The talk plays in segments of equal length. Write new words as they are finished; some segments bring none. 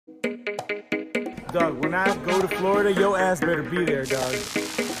Dog, when I go to Florida, your ass better be there, dog.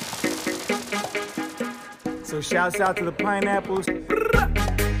 So shouts out to the pineapples. You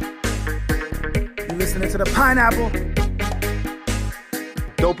listening to the pineapple?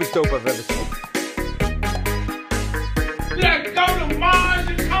 Dopest dope I've ever seen. Yeah, go to Mars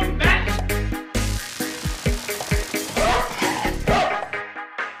and come back.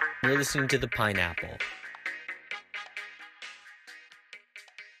 You're listening to the pineapple.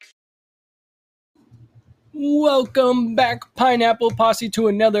 Welcome back, Pineapple Posse, to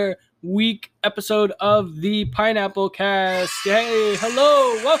another week episode of the Pineapple Cast. Hey,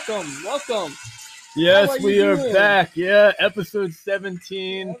 hello, welcome. Yes, we are back. Yeah, episode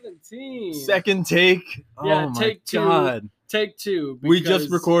 17. Second take. Yeah, oh take my two. God. Take two. We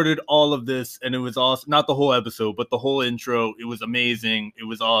just recorded all of this, and it was awesome. Not the whole episode, but the whole intro. It was amazing. It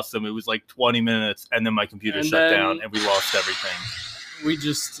was awesome. It was like 20 minutes, and then my computer shut down, and we lost everything. It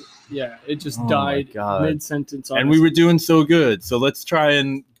just died mid-sentence. And we were doing so good. So let's try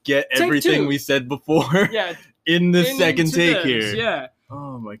and get everything we said before in the second take here. Yeah.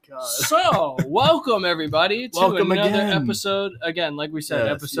 Oh my God. So, welcome everybody to welcome another again. episode. Again, like we said,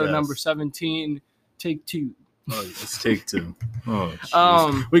 episode number 17, take two. Oh, yes, take two.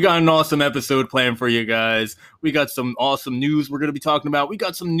 Oh, we got an awesome episode planned for you guys. We got some awesome news we're going to be talking about. We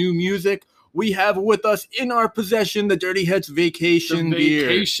got some new music. We have with us in our possession the Dirty Heads Vacation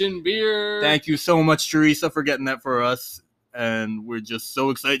Beer. Thank you so much, Teresa, for getting that for us. And we're just so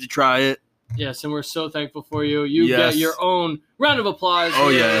excited to try it. Yes, and we're so thankful for you. You get your own round of applause. Oh,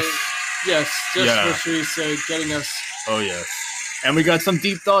 yes. Yes, for Teresa getting us. Oh, yes. And we got some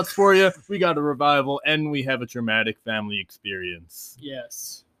deep thoughts for you. We got a revival, and we have a traumatic family experience.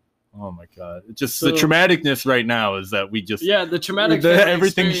 Yes. Oh my God! The traumaticness right now is that we just the traumatic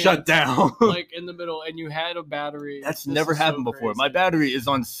everything shut down like in the middle, and you had a battery. That's never happened before. My battery is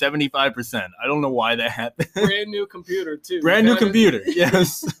on 75%. I don't know why that happened. Brand new computer too. Brand new computer.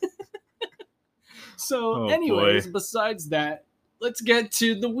 Yes. So, anyways, besides that, let's get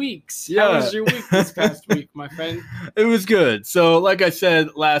to the weeks. How was your week this past week, my friend? It was good. So, like I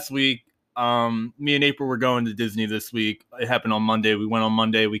said last week. Me and April were going to Disney this week. It happened on Monday. We went on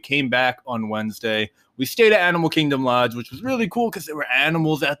Monday. We came back on Wednesday. We stayed at Animal Kingdom Lodge, which was really cool because there were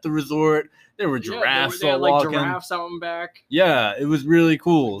animals at the resort. There were giraffes all walking. Giraffes out and back. Yeah, it was really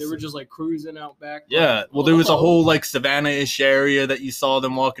cool. They were just like cruising out back. Yeah, well, there was a whole like savannah-ish area that you saw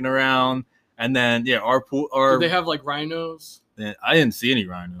them walking around, and then our pool. Did they have like rhinos? I didn't see any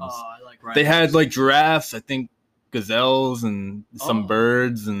rhinos. Oh, I like rhinos. They had like giraffes, I think gazelles, and some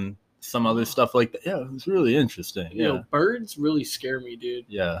birds and some other stuff like that. Yeah, it was really interesting. Yo, birds really scare me, dude.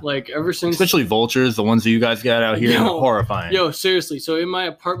 Yeah. Like, ever since... Especially vultures, the ones that you guys got out here, are horrifying. Yo, seriously. So, in my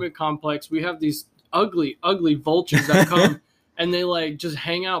apartment complex, we have these ugly, ugly vultures that come, and they, like, just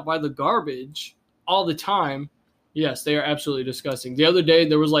hang out by the garbage all the time. Yes, they are absolutely disgusting. The other day,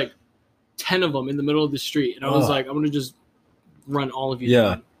 there was, like, 10 of them in the middle of the street, and I was like, I'm going to just run all of you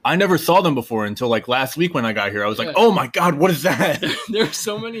down. I never saw them before until like last week when I got here. I was like, oh my God, what is that? There's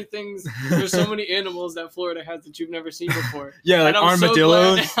so many things. There's so many animals that Florida has that you've never seen before. Yeah, like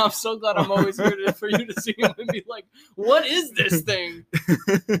armadillos. I'm so glad I'm always here for you to see them and be like, what is this thing?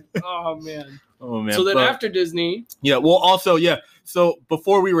 Oh, man. So then after Disney. Yeah, well, also, so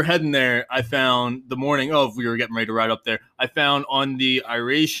before we were heading there, I found the morning of we were getting ready to ride up there, I found on the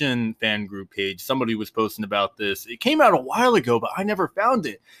Iration fan group page, somebody was posting about this. It came out a while ago, but I never found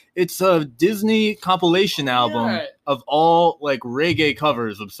it. It's a Disney compilation album of all like reggae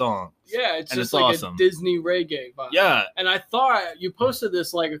covers of songs. Yeah, it's just like awesome. A Disney reggae vibe. Yeah. And I thought you posted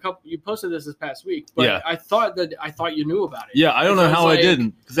this this past week, but I thought you knew about it. Yeah, I don't know how I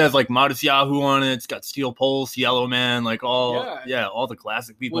didn't. Because it has like Modest Yahoo on it, it's got Steel Pulse, Yellow Man, like all the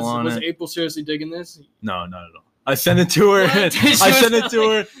classic people on it. Was April seriously digging this? No, not at all. I sent it to her. She's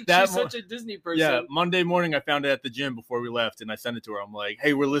such a Disney person. Yeah, Monday morning I found it at the gym before we left, and I sent it to her. I'm like,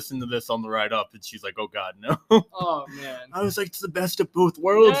 hey, we're listening to this on the ride up. And she's like, oh, God, no. Oh, man. I was like, it's the best of both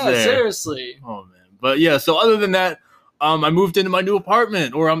worlds there. Seriously. Oh, man. But, yeah, so other than that, I moved into my new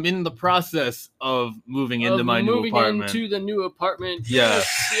apartment, or I'm in the process of moving into my new apartment. Moving into the new apartment.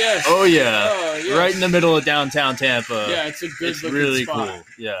 Yes. Yes. Oh, yeah. Right in the middle of downtown Tampa. Yeah, it's a good looking really spot. Cool.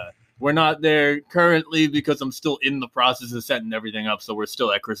 Yeah. We're not there currently because I'm still in the process of setting everything up, so we're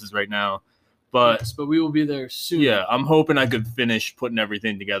still at Chris's right now. But we will be there soon. Yeah, I'm hoping I could finish putting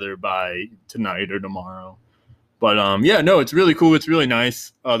everything together by tonight or tomorrow. But it's really cool. It's really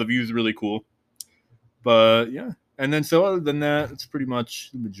nice. The view's really cool. But yeah, and then so other than that, it's pretty much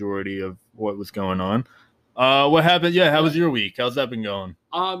the majority of what was going on. What happened? Yeah, how was your week? How's that been going?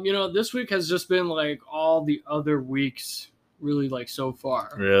 This week has just been like all the other weeks really like so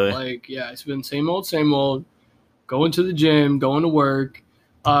far. Really? Like, yeah, it's been same old, going to the gym, going to work.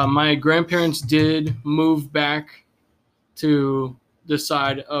 My grandparents did move back to this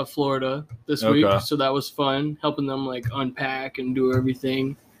side of Florida this week, so that was fun, helping them like unpack and do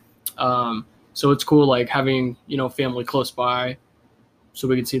everything. So it's cool like having, you know, family close by so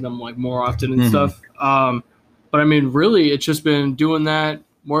we can see them like more often and stuff. But I mean, really, it's just been doing that,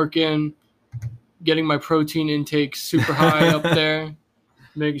 working, getting my protein intake super high up there,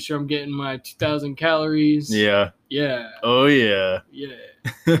 making sure I'm getting my 2,000 calories. Yeah. Oh yeah.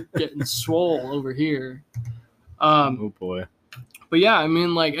 Getting swole over here. Oh boy. But yeah, I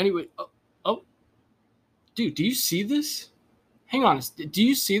mean, like, anyway. Oh, dude, do you see this? Hang on, do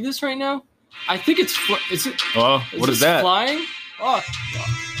you see this right now? I think it's is it? Oh, what is that? Flying? Oh.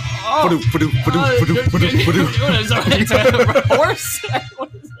 What is It's a horse. What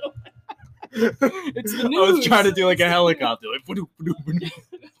is that? It's the news. I was trying to do like a helicopter. Like, It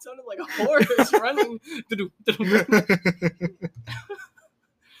sounded like a horse running.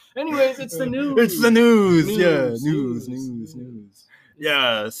 Anyways, it's the news. It's the news. News.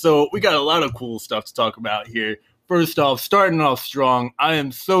 Yeah, so we got a lot of cool stuff to talk about here. First off, starting off strong, I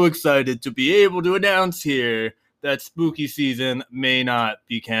am so excited to be able to announce here that spooky season may not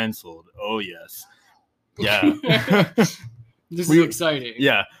be canceled. Oh, yes. Yeah. This is exciting.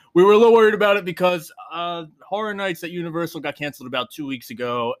 Yeah. We were a little worried about it because Horror Nights at Universal got canceled about 2 weeks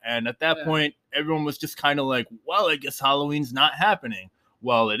ago. And at that point, everyone was just kind of like, well, I guess Halloween's not happening.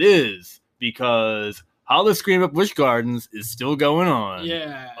 Well, it is, because Howl-O-Scream at Busch Gardens is still going on.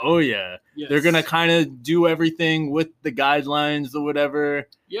 Yeah. Oh, yeah. Yes. They're going to kind of do everything with the guidelines or whatever.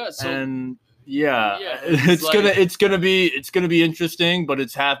 Yeah. So, and it's gonna be interesting, but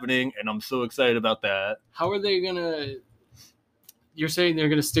it's happening, and I'm so excited about that. How are they gonna? You're saying they're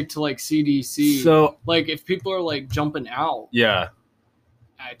gonna stick to like CDC? So, like, if people are like jumping out,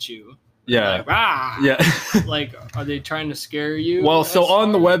 at you, like, like, are they trying to scare you? Well, so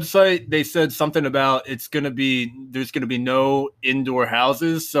on the website they said something about there's gonna be no indoor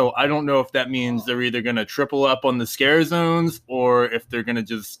houses. So I don't know if that means they're either gonna triple up on the scare zones or if they're gonna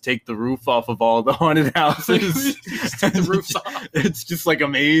just take the roof off of all the haunted houses. Just take the roofs off. It's just like a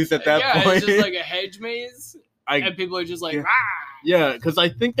maze at that point. It's just like a hedge maze, and people are just like, Yeah, because I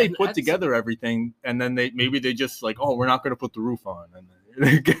think they put together everything, and then they just like, oh, we're not gonna put the roof on, and then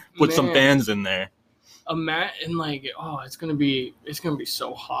put some fans in there. A mat and like, it's gonna be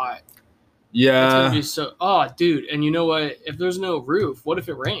so hot. Yeah, it's gonna be so. Dude, and you know what? If there's no roof, what if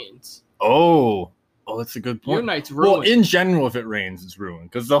it rains? Oh, that's a good point. Your night's ruined. Well, in general, if it rains, it's ruined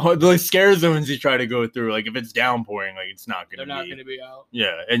because the scare zones you try to go through, like if it's downpouring, like it's not gonna. They're not gonna be out.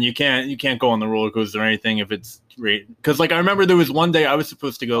 Yeah, and you can't go on the roller coaster or anything if it's because like I remember there was one day I was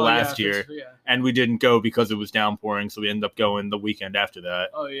supposed to go last year, and we didn't go because it was downpouring, so we ended up going the weekend after that.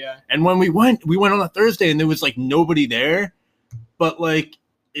 Oh yeah. And when we went on a Thursday, and there was like nobody there, but like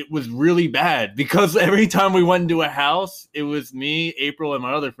it was really bad because every time we went into a house, it was me, April, and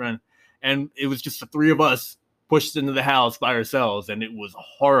my other friend. And it was just the three of us pushed into the house by ourselves, and it was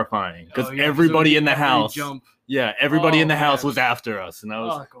horrifying because everybody in the house, everybody in the house was after us, and I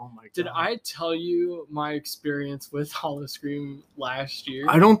was like, "Oh my god!" Did I tell you my experience with Howl-O-Scream last year?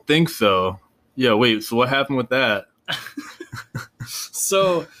 I don't think so. Yeah, wait. So what happened with that?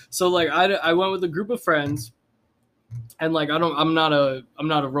 so like I went with a group of friends, and like I'm not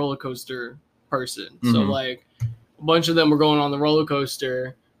a roller coaster person, so like a bunch of them were going on the roller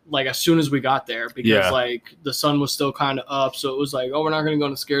coaster. Like as soon as we got there, because like the sun was still kind of up, so it was like, we're not gonna go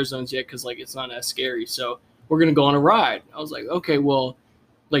into scare zones yet because like it's not as scary, so we're gonna go on a ride. I was like, okay, well,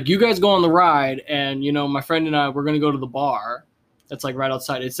 like you guys go on the ride, and you know my friend and I we're gonna go to the bar that's like right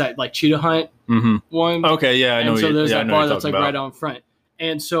outside. It's that like Cheetah Hunt one. Okay, yeah, I know. And so there's that bar that's like right out in front.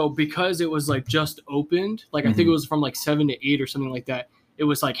 And so because it was like just opened, like I think it was from like 7 to 8 or something like that. It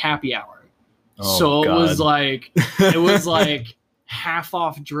was like happy hour. So it was like half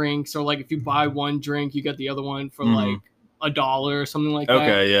off drinks, or like if you buy one drink you get the other one for like $1 or something like that.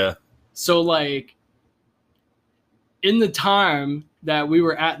 Okay, yeah. So like in the time that we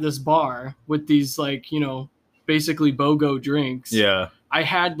were at this bar with these like, you know, basically BOGO drinks, I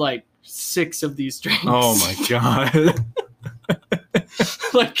had like 6 of these drinks. Oh my god.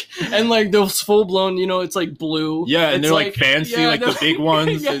 Like, and like those full blown, you know, it's like blue. Yeah, and they're like fancy, the big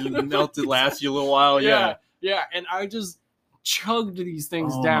ones, and they'll last you a little while. Yeah, and I just chugged these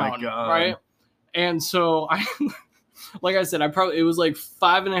things down, right? And so I, like I said, it was like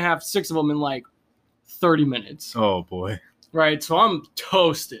 5.5, 6 of them in like 30 minutes. Oh boy. Right, so I'm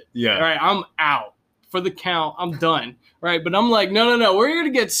toasted. Yeah. Right, I'm out for the count. I'm done, right? But I'm like, no, we're here to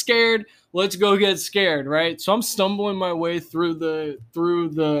get scared. Let's go get scared, right? So I'm stumbling my way through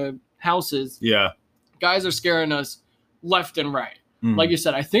the houses. Yeah. Guys are scaring us left and right. Like you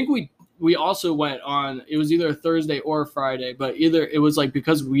said, I think we also went on, it was either a Thursday or a Friday, but either it was like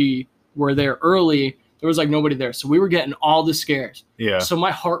because we were there early, there was like nobody there. So we were getting all the scares. Yeah. So my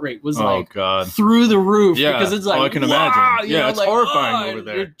heart rate was through the roof because it's like, I can imagine. Yeah, it's like, horrifying over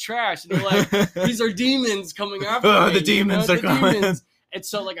there. You're trash. And you're like, these are demons coming after me. The demons are coming. Demons. And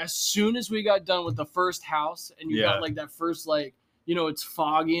so like as soon as we got done with the first house and you got like that first like, it's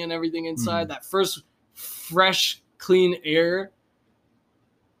foggy and everything inside, that first fresh, clean air,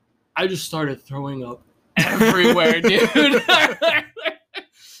 I just started throwing up everywhere, dude.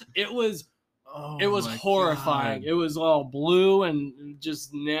 It was horrifying. God. It was all blue and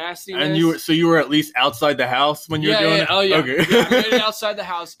just nastiness. And you were at least outside the house when you were doing it? Oh yeah. Okay. Yeah, I made it outside the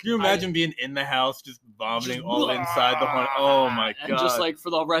house. Can you imagine being in the house just vomiting all inside the home? Oh my God. And just like for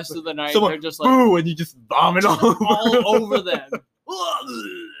the rest of the night, they're just like, boo, and you just vomit all over them.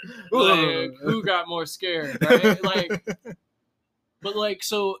 Like, who got more scared, right? Like, but like,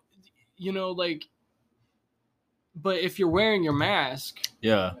 so, like, but if you're wearing your mask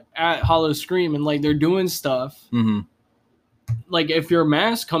at Hollow Scream and like they're doing stuff, like if your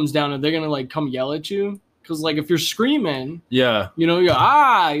mask comes down and they're gonna like come yell at you, because like if you're screaming, you're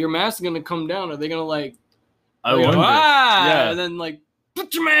your mask is gonna come down, are they gonna like I wonder. And then like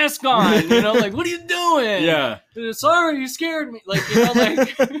put your mask on, like what are you doing? Sorry, you scared me. Like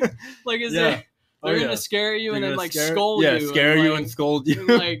like is it they're gonna scare you and then like scold you. Yeah, scare you and scold you. And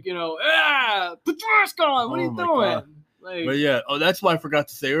like, put your mask on. What are you doing? Like, but that's why I forgot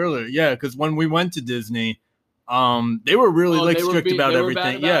to say earlier. Yeah, because when we went to Disney, they were really strict about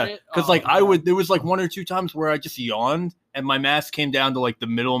everything. Because there was like one or two times where I just yawned and my mask came down to like the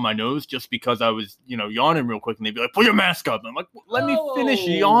middle of my nose just because I was, yawning real quick, and they'd be like, pull your mask up. And I'm like, let me finish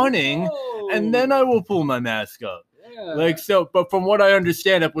yawning and then I will pull my mask up. Like, so, but from what I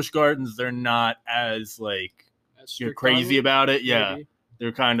understand at Busch Gardens, they're not as like you're crazy about it. Yeah. Maybe.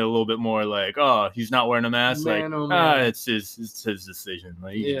 They're kind of a little bit more like, oh, he's not wearing a mask. It's his decision.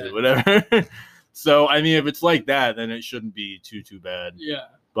 Like, he can do whatever. So, I mean, if it's like that, then it shouldn't be too bad. Yeah.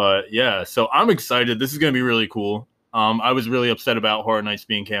 But yeah, so I'm excited. This is going to be really cool. I was really upset about Horror Nights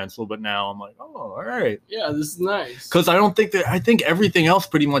being canceled, but now I'm like, oh, all right. Yeah, this is nice. Because I think everything else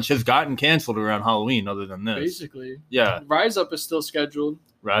pretty much has gotten canceled around Halloween other than this. Basically. Yeah. Rise Up is still scheduled.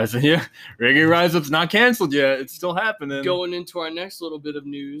 Reggae Rise Up's not canceled yet. It's still happening. Going into our next little bit of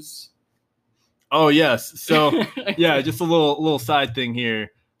news. Oh, yes. So, just a little side thing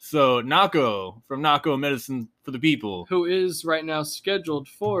here. So, Nako from Nako Medicine for the People, who is right now scheduled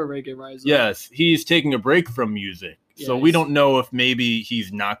for Reggae Rise Up. Yes, he's taking a break from music. Yes. So we don't know if maybe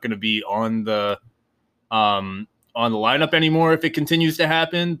he's not going to be on the lineup anymore if it continues to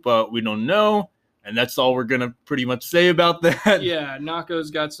happen, but we don't know. And that's all we're going to pretty much say about that. Yeah, Nako's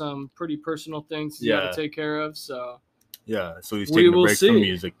got some pretty personal things he's got to take care of, so. Yeah, so he's taking a break from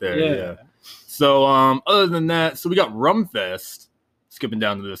music there. Yeah. So other than that, so we got Rumfest. Skipping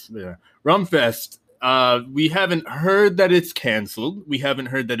down to this. Yeah. Rumfest. We haven't heard that it's canceled. We haven't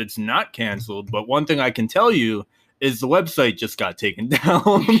heard that it's not canceled. But one thing I can tell you is the website just got taken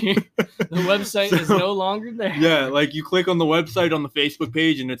down. The website is no longer there. Yeah, like you click on the website on the Facebook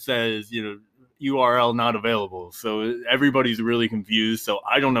page and it says, URL not available. So everybody's really confused. So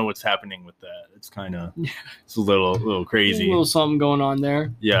I don't know what's happening with that. It's kind of it's a little crazy. A little something going on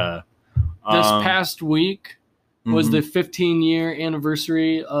there. Yeah. This past week was the 15-year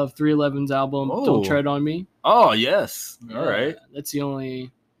anniversary of 311's album Don't Tread on Me. Oh, yes. All right. That's the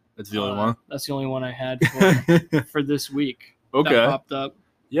only one? That's the only one I had for this week. Okay. That popped up.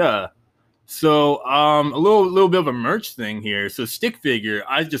 Yeah. So, a little bit of a merch thing here. So, Stick Figure,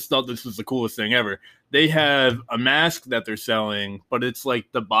 I just thought this was the coolest thing ever. They have a mask that they're selling, but it's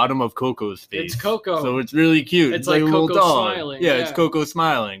like the bottom of Coco's face. It's Coco. So, it's really cute. It's like a little dog. Smiling. Yeah, it's Coco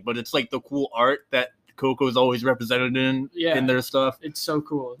smiling, but it's like the cool art that Coco's always represented in their stuff. It's so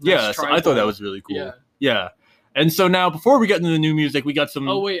cool. Nice so I thought that was really cool. Yeah. And so now, before we get into the new music, we got some...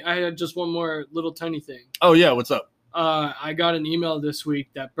 Oh, wait, I had just one more little tiny thing. Oh, yeah, what's up? I got an email this week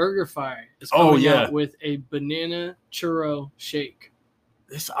that BurgerFi is coming out with a banana churro shake.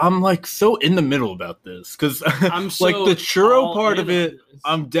 I'm like so in the middle about this because I'm so like the churro part of it,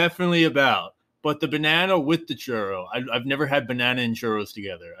 I'm definitely about. But the banana with the churro, I've never had banana and churros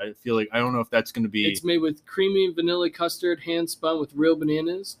together. I feel like I don't know if that's going to be. It's made with creamy vanilla custard, hand spun with real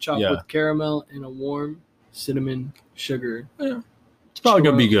bananas, chopped with caramel and a warm cinnamon sugar. Yeah, it's probably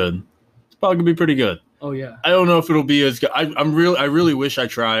going to be good. It's probably going to be pretty good. Oh yeah. I don't know if it'll be as good. I really wish I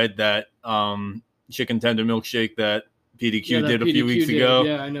tried that chicken tender milkshake that PDQ that did a few PDQ weeks did. ago.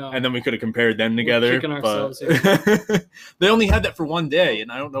 Yeah, I know. And then we could have compared them together. kicking ourselves They only had that for one day,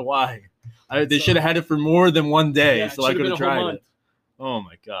 and I don't know why. They should have had it for more than one day, Yeah, so I could have been a whole tried month. it. Oh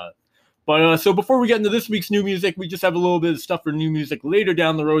my god. But so before we get into this week's new music, we just have a little bit of stuff for new music later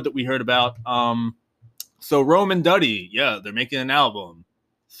down the road that we heard about. So Rome and Duddy, yeah, they're making an album.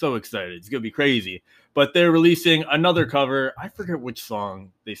 So excited. It's going to be crazy. But they're releasing another cover. I forget which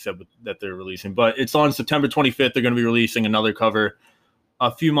song they said that they're releasing, but it's on September 25th. They're going to be releasing another cover.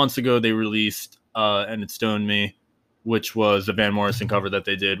 A few months ago, they released And It Stoned Me, which was a Van Morrison cover that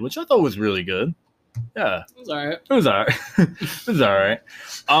they did, which I thought was really good. Yeah. It was all right. It was all right. It was all right.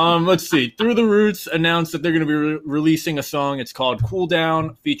 Let's see. Through the Roots announced that they're going to be releasing a song. It's called Cool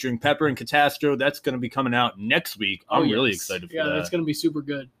Down, featuring Pepper and Catastro. That's going to be coming out next week. I'm really excited for that. Yeah, that's going to be super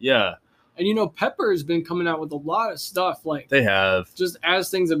good. Yeah. And, you know, Pepper has been coming out with a lot of stuff. Like, they have. Just as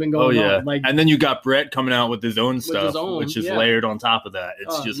things have been going on. Like, and then you got Brett coming out with his own stuff, which is yeah. layered on top of that.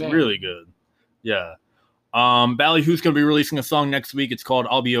 It's just man. really good. Yeah. Ballyhoo's going to be releasing a song next week. It's called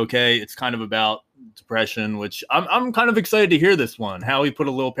I'll Be Okay. It's kind of about depression, which I'm kind of excited to hear this one. Howie put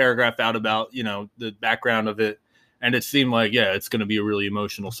a little paragraph out about, you know, the background of it, and it seemed like, yeah, it's going to be a really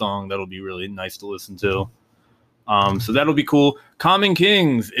emotional song that'll be really nice to listen to. So that'll be cool. Common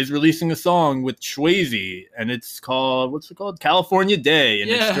Kings is releasing a song with Swayze, and it's called, what's it called? California Day, and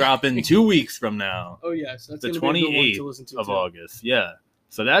it's dropping 2 weeks from now. Oh yes, that's the gonna be a good one to 28th listen to of too. August. Yeah.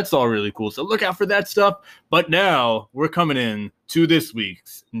 So that's all really cool. So look out for that stuff. But now we're coming in to this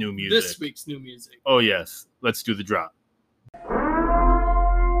week's new music. This week's new music. Oh, yes. Let's do the drop. What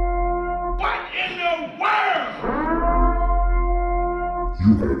in the world?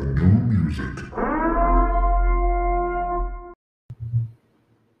 You have new music.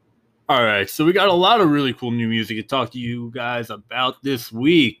 All right. So we got a lot of really cool new music to talk to you guys about this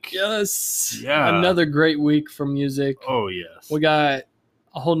week. Yes. Yeah. Another great week for music. Oh, yes. We got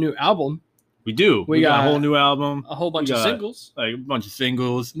a whole new album. We do. We got a whole new album. A whole bunch of singles. Like a bunch of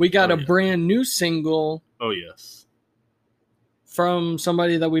singles. We got a brand new single. Oh, yes. From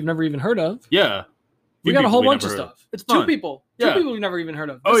somebody that we've never even heard of. Yeah. We got a whole bunch of stuff. It's fun. Two people we've never even heard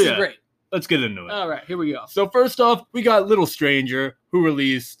of. This is great. Let's get into it. All right, here we go. So first off, we got Little Stranger, who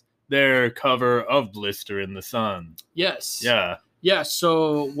released their cover of Blister in the Sun. Yes. Yeah. Yeah,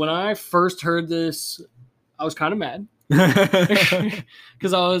 so when I first heard this, I was kind of mad.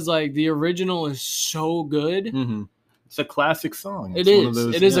 Because I was like, the original is so good. Mm-hmm. It's a classic song. It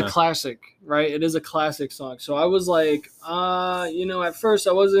is a classic, right? It is a classic song. So I was like, you know, at first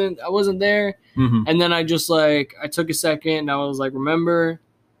I wasn't there. Mm-hmm. And then I just like, I took a second and I was like, remember,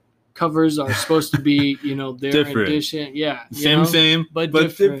 covers are supposed to be, you know, their different edition. Yeah. Same, but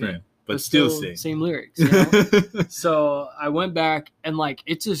different. But still same lyrics. You know? So I went back and like,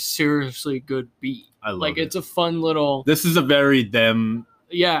 it's a seriously good beat. I love it. It's a fun little. This is a very them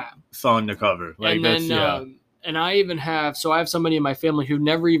song to cover. Like and then, and I even have, so I have somebody in my family who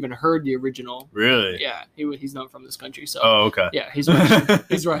never even heard the original. Really? Yeah, he's not from this country, so. Oh, okay. Yeah, he's Russian.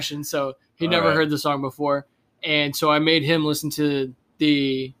 He's Russian, so he All never right. heard the song before, and so I made him listen to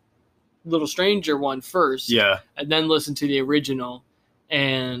the Little Stranger one first. Yeah. And then listen to the original,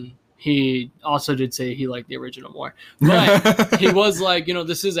 and he also did say he liked the original more. But he was like, you know,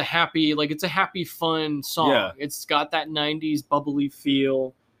 this is a happy, like it's a happy, fun song. Yeah. It's got that 90s bubbly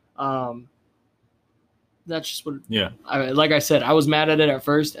feel. That's just what. Yeah. Like I said, I was mad at it at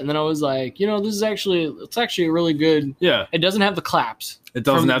first, and then I was like, you know, it's actually a really good. Yeah. It doesn't have the claps. It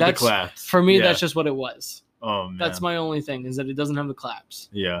doesn't have the claps. For me, Yeah. that's just what it was. Oh man. That's my only thing, is that it doesn't have the claps.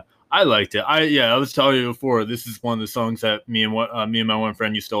 Yeah. I liked it. I was telling you before, this is one of the songs that me and my one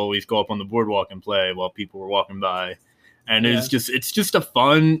friend used to always go up on the boardwalk and play while people were walking by. And it's just a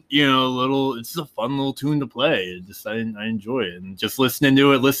fun, you know, it's a fun little tune to play. I enjoy it. And just listening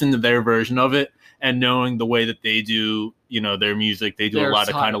to it, listening to their version of it, and knowing the way that they do, you know, their music, they do Their a lot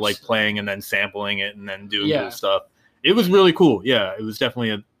of kind of types. like playing and then sampling it and then doing cool stuff. It was really cool. Yeah, it was definitely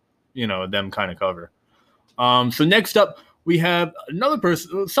a, you know, them kind of cover. So next up, we have another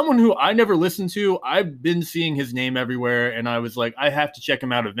person, someone who I never listened to. I've been seeing his name everywhere, and I was like, I have to check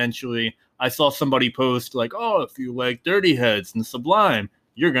him out eventually. I saw somebody post like, oh, if you like Dirty Heads and Sublime,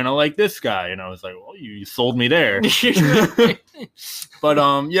 you're going to like this guy. And I was like, well, you sold me there. But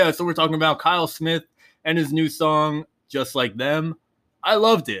so we're talking about Kyle Smith and his new song, Just Like Them. I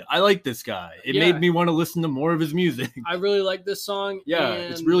loved it. I like this guy. It made me want to listen to more of his music. I really like this song. Yeah,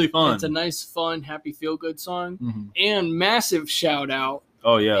 and it's really fun. It's a nice, fun, happy, feel-good song. Mm-hmm. And massive shout-out.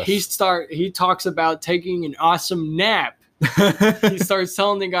 Oh, yeah. He talks about taking an awesome nap. He starts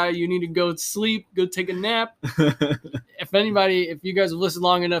telling the guy, you need to go sleep, go take a nap. If you guys have listened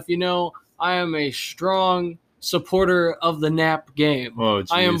long enough, you know, I am a strong supporter of the nap game. Oh,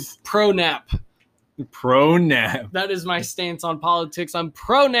 I am jeez. pro nap. Pro nap. That is my stance on politics. I'm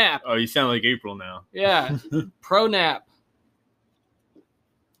pro nap. Oh, you sound like April now. Yeah, pro nap.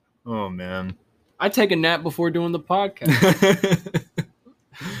 Oh, man. I take a nap before doing the podcast.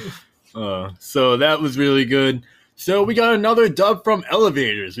 So that was really good. So we got another dub from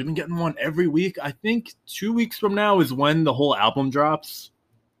Elevators. We've been getting one every week. I think 2 weeks from now is when the whole album drops.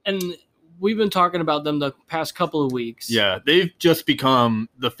 And we've been talking about them the past couple of weeks. Yeah, they've just become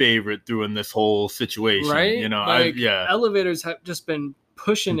the favorite through this whole situation. Right? You know, like, yeah. Elevators have just been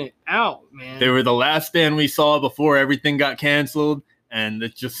pushing it out, man. They were the last band we saw before everything got canceled, and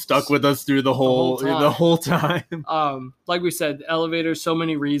it just stuck with us through the whole time. Like we said, Elevators, so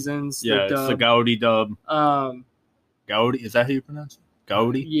many reasons. Yeah, it's a Gaudi dub. Gaudi, is that how you pronounce it?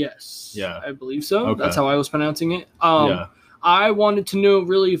 Gaudi? Yes. Yeah. I believe so. Okay. That's how I was pronouncing it. Yeah. I wanted to know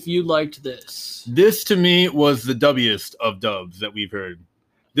really if you liked this. This to me was the dubbiest of dubs that we've heard.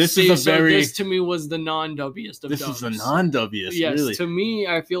 This to me was the non-dubbiest of this dubs. is the non-dubbiest, yes, really. To me,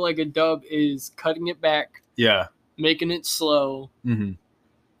 I feel like a dub is cutting it back, Yeah. making it slow, Mm-hmm.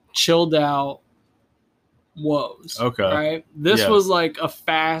 chilled out, woes. Okay. Right? This Yeah. was like a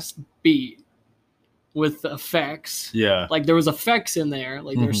fast beat with effects. Yeah. Like there was effects in there.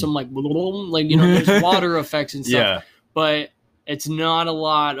 Like there's Mhm. some like there's water effects and stuff. Yeah. But it's not a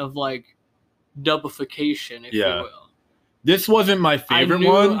lot of like dubification, if Yeah. you will. This wasn't my favorite I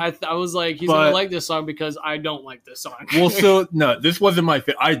one. I was like, he's but- gonna like this song because I don't like this song. Well, so no, this wasn't my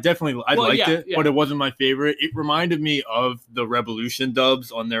favorite. I liked yeah, it, yeah. but it wasn't my favorite. It reminded me of the Revolution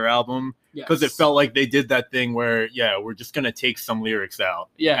dubs on their album Yes. because it felt like they did that thing where, yeah, we're just gonna take some lyrics out,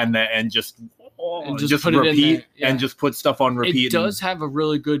 Yeah. and just put it in repeat there, yeah. and just put stuff on repeat. It does have a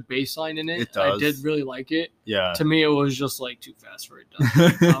really good bass line in it. It does. I did really like it. Yeah. To me, it was just like too fast for a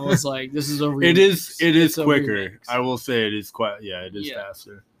dub. I was like, this is a remix. It is It's a quicker. remix. I will say it is quite. Yeah, it is Yeah.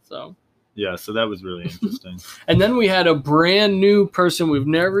 faster. So, Yeah, so that was really interesting. and then we had a brand new person we've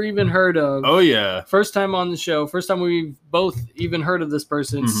never even heard of. Oh yeah. First time on the show. First time we've both even heard of this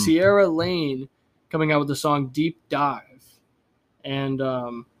person. Mhm. Sierra Lane coming out with the song Deep Dive. And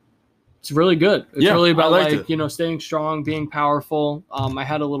it's really good. It's Yeah, really I about liked like, it. staying strong, being powerful. I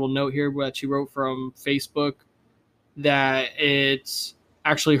had a little note here that she wrote from Facebook that it's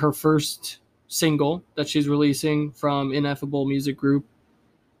actually her first single that she's releasing from Ineffable Music Group.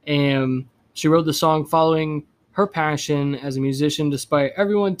 And she wrote the song following her passion as a musician, despite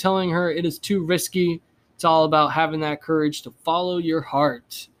everyone telling her it is too risky. It's all about having that courage to follow your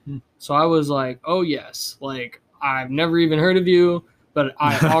heart. So I was like, oh, yes. Like, I've never even heard of you, but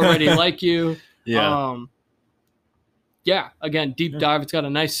I already like you. Yeah. Yeah, again, Deep Dive. It's got a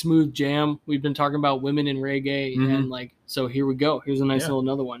nice smooth jam. We've been talking about women in reggae, Mhm. and like, so here we go. Here's a nice Yeah. little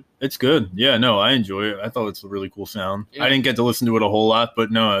another one. It's good. Yeah, no, I enjoy it. I thought it's a really cool sound. Yeah. I didn't get to listen to it a whole lot,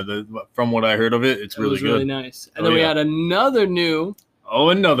 but no, from what I heard of it, it's It really was good. really nice. And Oh, then we yeah. had another new. Oh,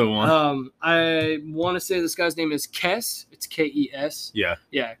 another one. I want to say this guy's name is Kes. It's Kes. Yeah.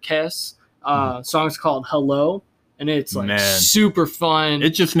 Yeah, Kes. Song's called Hello, and it's like Man. super fun.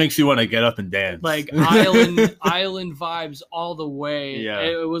 It just makes you want to get up and dance. Like island vibes all the way. Yeah.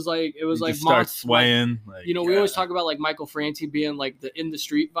 It was like you like just start Mon- swaying. Like, we always talk about like Michael Franti being like the in the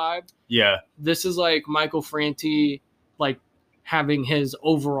street vibe. Yeah. This is like Michael Franti like having his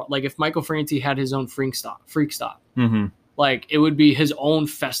overall, like if Michael Franti had his own freak stop, Mm-hmm. like it would be his own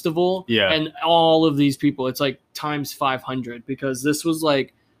festival. Yeah. And all of these people, it's like times 500 because this was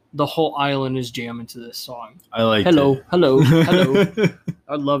like the whole island is jamming to this song. I like Hello. it. Hello.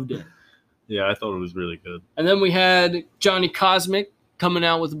 I loved it. Yeah, I thought it was really good. And then we had Johnny Cosmic coming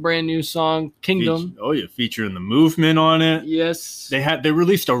out with a brand new song, Kingdom. Featuring the movement on it. Yes. They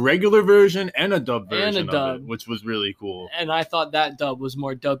released a regular version and a dub And a version of dub. it, which was really cool. And I thought that dub was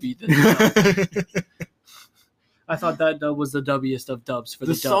more dubby than the dub. I thought that dub was the dubbiest of dubs for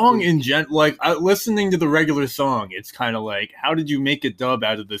the The dub. song in listening to the regular song, it's kind of like, how did you make a dub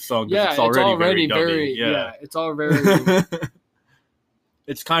out of this song? 'Cause Yeah, it's already very dubby. yeah, it's all very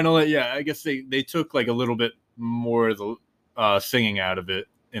It's kind of like, yeah, I guess they took like a little bit more of the singing out of it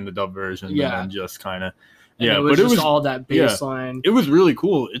in the dub version, Yeah. and just kind of, and yeah, it was but it just was all that yeah. bass line. it was really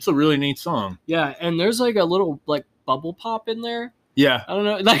cool. It's a really neat song. Yeah, and there's like a little like bubble pop in there. Yeah, I don't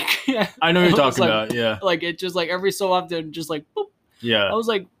know, like yeah, I know what It you're was talking like- about. Yeah, Like it just like every so often, just like boop. yeah, I was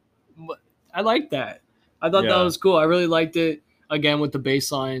like, what? I like that. I thought Yeah. that was cool. I really liked it. again with the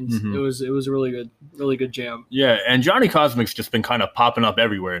bass lines. Mhm. It was a really good jam. Yeah, and Johnny Cosmic's just been kind of popping up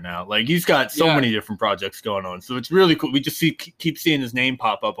everywhere now. Like he's got so Yeah. many different projects going on, so it's really cool. We just keep seeing his name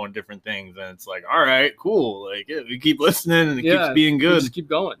pop up on different things, and it's like, all right, cool. Like yeah, we keep listening, and it keeps being we good. just keep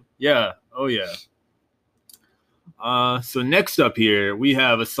going. Yeah. Oh yeah. So next up here, we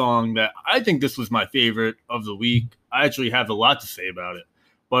have a song that I think this was my favorite of the week. I actually have a lot to say about it,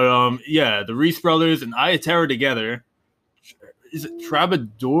 but yeah, the Reese Brothers and Ayaterra together. Is it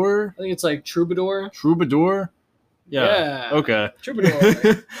Troubadour? I think it's like Troubadour. Troubadour? Yeah. Okay.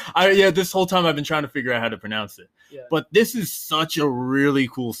 Troubadour. This whole time I've been trying to figure out how to pronounce it. Yeah. But this is such a really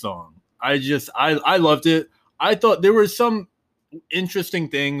cool song. I loved it. I thought there were some interesting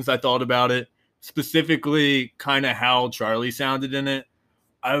things I thought about it, specifically kind of how Charlie sounded in it.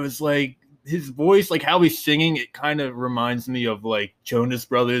 I was like, his voice, like how he's singing, it kind of reminds me of like Jonas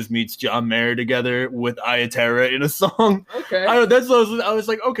Brothers meets John Mayer together with Ayaterra in a song. Okay. I was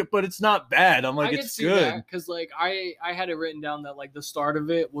like, okay, but it's not bad. I'm like, it's good. Because like I had it written down that like the start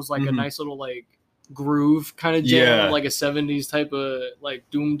of it was like a Mhm. nice little like groove kind of jam, Yeah. like a 70s type of like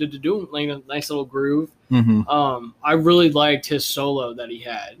doom da da doom, like a nice little groove. Mm-hmm. I really liked his solo that he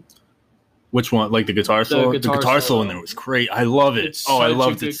had. Which one? Like the guitar solo? The guitar solo in there was great. I love it. It's I such a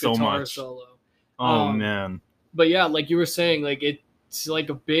loved it good so guitar much. Solo. Oh man. But yeah, like you were saying, like it's like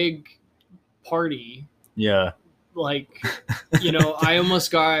a big party. Yeah. Like, you know, I almost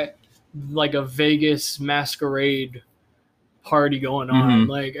got like a Vegas masquerade party going on. Mhm.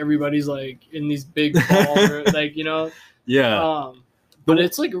 Like everybody's like in these big ball, like, you know. Yeah. But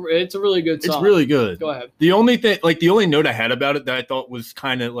it's like it's a really good song. It's really good. Go ahead. The only note I had about it that I thought was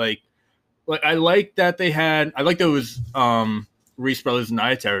kind of like I like that it was Reese Brothers and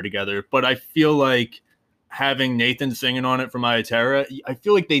Ayaterra together, but I feel like having Nathan singing on it from Ayaterra, I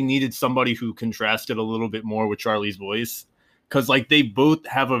feel like they needed somebody who contrasted a little bit more with Charlie's voice, because like they both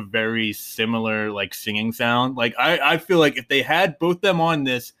have a very similar like singing sound. Like I feel like if they had both them on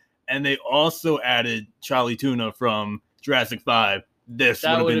this and they also added Charlie Tuna from Jurassic 5, this would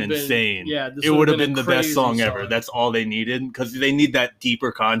have been insane. Yeah, this it would have been a the best crazy song ever. That's all they needed, because they need that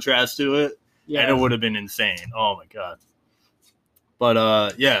deeper contrast to it. Yeah. And it would have been insane. Oh my god.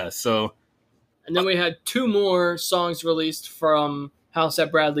 But yeah, so And then we had two more songs released from House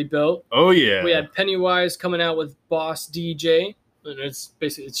that Bradley Built. oh yeah. We had Pennywise coming out with Boss DJ. And it's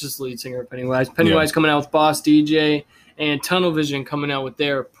just lead singer Pennywise. Pennywise coming out with Boss DJ, and Tunnel Vision coming out with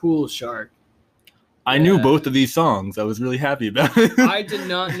their Pool Shark. I knew both of these songs. I was really happy about it. I did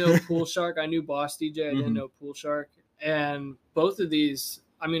not know Pool Shark. I knew Boss DJ. I Mhm. didn't know Pool Shark. And both of these,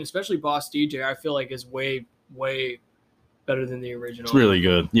 I mean, especially Boss DJ, I feel like is way, way better than the original. It's really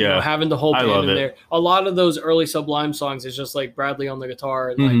good. Yeah. You know, having the whole I band love in it. there. A lot of those early Sublime songs is just like Bradley on the guitar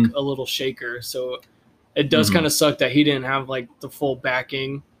and like a little shaker. So it does Mhm. kind of suck that he didn't have like the full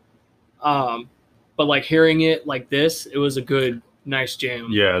backing. But like hearing it like this, it was a good, nice jam.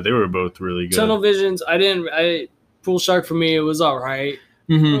 Yeah, they were both really good. Tunnel Visions, Pool Shark for me, it was all right.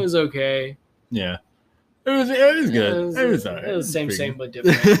 Mhm. It was okay. Yeah. It was good. Yeah, It was all right. It was Pretty same, good. but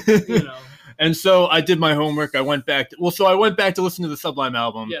different. You know. And so I did my homework. I went back to listen to the Sublime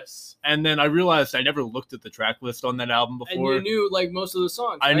album. Yes. And then I realized I never looked at the track list on that album And before. you knew like most of the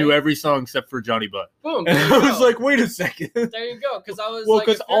songs. I right? knew every song except for Johnny Butt. Boom. And There you I was go. like, wait a second. There you go. Because I was Well, like,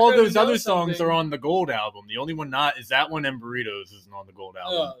 because if you're all gonna those know other songs something- are on the Gold album. The only one not is that one, and Burritos isn't on the Gold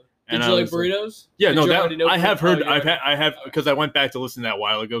album. Did And you I like was like- burritos? Yeah, Did no, you already that know I have heard. Oh, you I already- have because I went back to listen to that a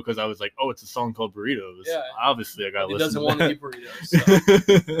while ago because I was like, oh, it's a song called Burritos. Yeah. Obviously, I got to He listen. doesn't want to to eat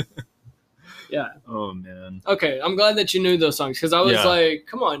burritos. So. Yeah. Oh man. Okay, I'm glad that you knew those songs because I was Yeah. like,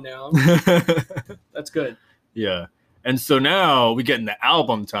 come on now. That's good. Yeah. And so now we get into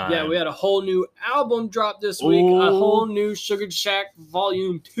album time. Yeah, we had a whole new album drop this week. Ooh. A whole new Sugar Shack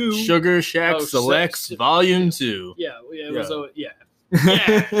Volume 2. Sugar Shack Oh, Selects six- Volume 2. Yeah, it was Yeah.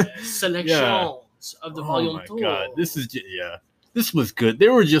 selections of the Volume Oh my 2. god, this was good.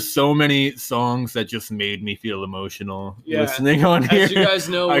 There were just so many songs that just made me feel emotional listening on here. As you guys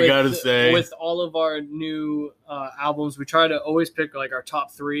know, I gotta say, with all of our new albums, we try to always pick like our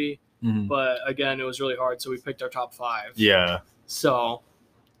top 3. Mhm. But again, it was really hard, so we picked our top 5. Yeah. So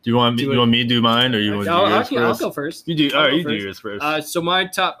Do you want me? Do it. You want me to do mine, or you want to do yours I'll first? go first. You do. I'll All right, go you do first. yours first. So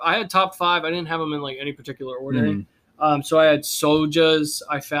I had top 5. I didn't have them in like any particular order. Mhm. So I had Soulja's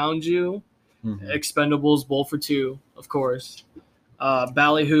 "I Found You," Mhm. Expendables "Bowl for Two," of course.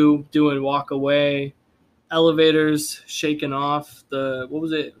 Ballyhoo doing "Walk Away," Elevators "Shaking Off." What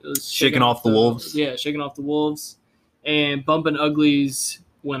was it? It was Shaking Off the Wolves. Yeah, "Shaking Off the Wolves," and Bumpin' Uglies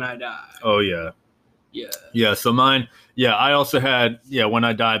 "When I Die." Oh yeah. Yeah. So mine. Yeah, I also had When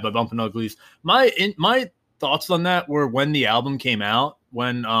I Die by Bumpin' Uglies. My thoughts on that were when the album came out,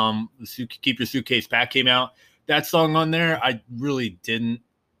 when Keep Your Suitcase Packed came out, that song on there, I really didn't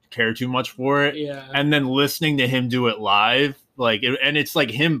care too much for it. Yeah. And then listening to him do it live, and it's like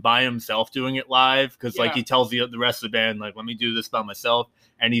him by himself doing it live, because like he tells the rest of the band, like, let me do this by myself,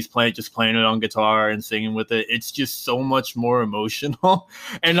 and he's playing it on guitar and singing with it. It's just so much more emotional.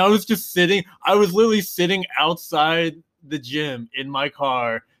 And I was literally sitting outside the gym in my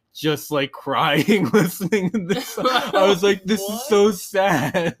car, just like crying listening to this. I was like, this is so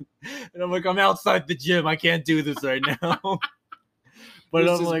sad. And I'm like, I'm outside the gym, I can't do this right now. But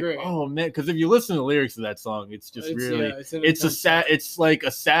I'm like, great. Oh man, because if you listen to the lyrics of that song, it's just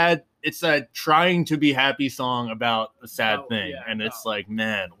it's a trying to be happy song about a sad thing. Yeah, and it's like,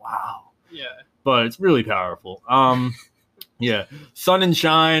 man, wow. Yeah. But it's really powerful. Yeah. Sun and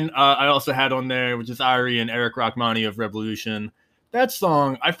Shine, I also had on there, which is Irie and Eric Rachmani of Revolution. That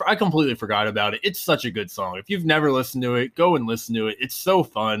song, I completely forgot about it. It's such a good song. If you've never listened to it, go and listen to it. It's so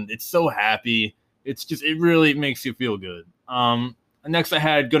fun. It's so happy. It really makes you feel good. Next I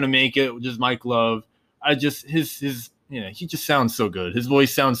had Gonna Make It, which is Mike Love. He just sounds so good. His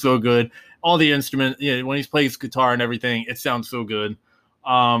voice sounds so good. All the instrument, when he plays guitar and everything, it sounds so good.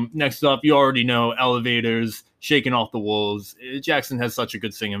 Next up, you already know, Elevators, Shaking Off the Wolves. Jackson has such a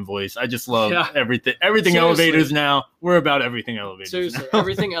good singing voice. I just love everything. Everything Seriously. Elevators now. We're about everything Elevators. Seriously, now.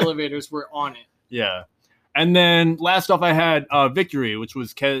 Everything Elevators, we're on it. Yeah. And then last off I had Victory, which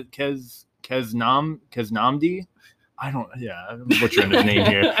was Keznamdi. I'm butchering his name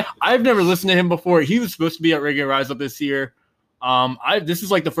here. I've never listened to him before. He was supposed to be at Reggae Rise Up this year. This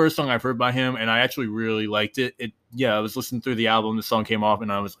is like the first song I've heard by him, and I actually really liked it. I was listening through the album, the song came off,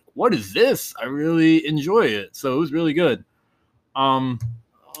 and I was like, what is this? I really enjoy it. So it was really good. But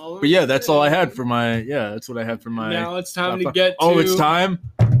yeah, that's all I had for my, that's what I had for my. Now it's time to get to. It's time.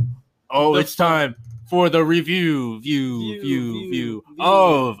 It's time for the review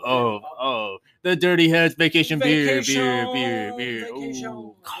of the Dirty Heads Vacation Beer.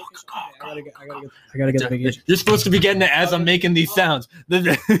 Ooh. I gotta get the vacation. You're supposed to be getting it as I'm making these sounds.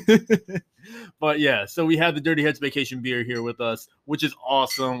 But yeah, so we have the Dirty Heads Vacation Beer here with us, which is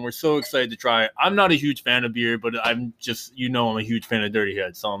awesome. We're so excited to try it. I'm not a huge fan of beer, but I'm just, I'm a huge fan of Dirty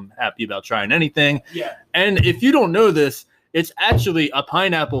Heads, so I'm happy about trying anything. Yeah. And if you don't know this, it's actually a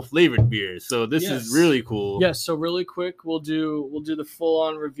pineapple flavored beer, so this is really cool. Yes, so really quick, we'll do the full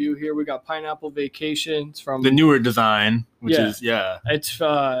on review here. We got Pineapple Vacation. It's from the newer design, which is it's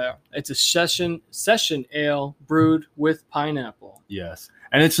a session ale brewed with pineapple. Yes,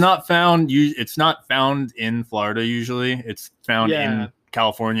 and it's not found in Florida usually. It's found in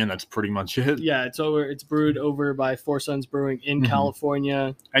California, and that's pretty much it. Yeah, it's brewed over by Four Sons Brewing in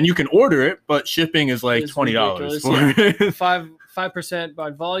California. And you can order it, but shipping is like $20 for it. 5% by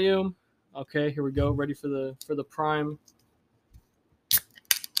volume. Okay, here we go. Ready for the prime.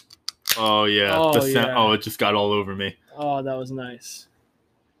 Oh yeah. It just got all over me. Oh, that was nice.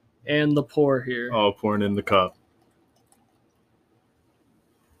 And the pour here. Oh, pouring in the cup.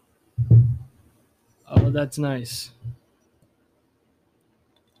 Oh, that's nice.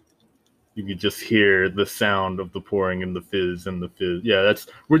 You could just hear the sound of the pouring and the fizz. Yeah,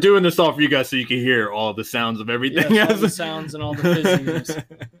 we're doing this all for you guys so you can hear all the sounds of everything. Yes, all the sounds and all the fizziness.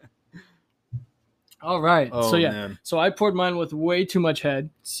 All right. So I poured mine with way too much head.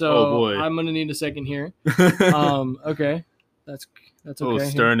 So I'm gonna need a second here. Okay. That's okay. Oh,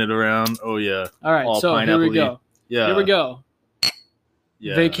 stirring it around. Oh yeah. All right. So here we go. Yeah. Here we go.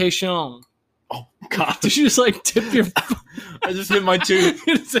 Yeah. Vacation. Oh God! Did you just like tip your? I just hit my tooth.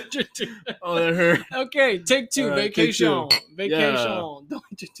 Oh, that hurt. Okay, take two. Right, vacation. Take two. Vacation. Yeah. Don't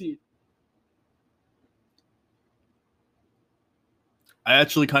hit your teeth. I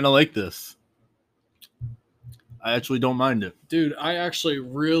actually kind of like this. I actually don't mind it. Dude, I actually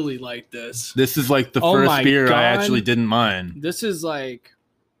really like this. This is like the first beer I actually didn't mind. This is like...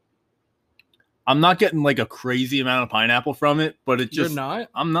 I'm not getting like a crazy amount of pineapple from it, but it just... You're not?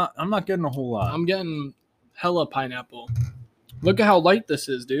 I'm not getting a whole lot. I'm getting hella pineapple. Look at how light this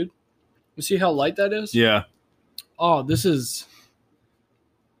is, dude. You see how light that is? Yeah. Oh, this is...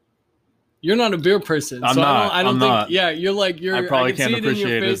 You're not a beer person. I'm not. I don't think. Not. Yeah, you're like I probably can't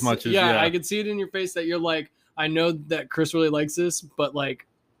appreciate it as much as. Yeah, I can see it in your face that you're like, I know that Chris really likes this, but like,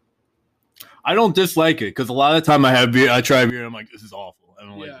 I don't dislike it because a lot of the time I try beer and I'm like, this is awful. I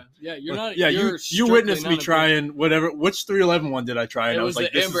don't like it. Yeah, you're not. Yeah, you witnessed me trying whatever. Which 311 one did I try? And I was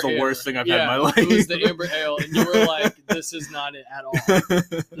like, this is the worst thing I've had in my life. It was the Amber Ale, and you were like, this is not it at all.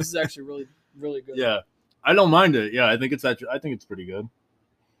 This is actually really, really good. Yeah, I don't mind it. Yeah, I think it's pretty good.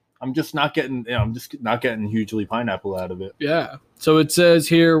 I'm just not getting, hugely pineapple out of it. Yeah. So it says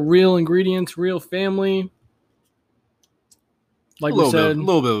here, real ingredients, real family. Like a we little said, bit, a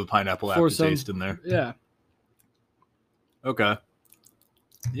little bit of a pineapple for aftertaste in there. yeah, Okay.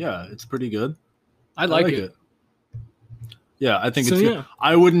 Yeah, it's pretty good. I like it. Yeah, I think So, it's good. yeah.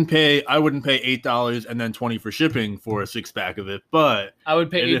 I wouldn't pay $8 and then $20 for shipping for a 6-pack of it, but I would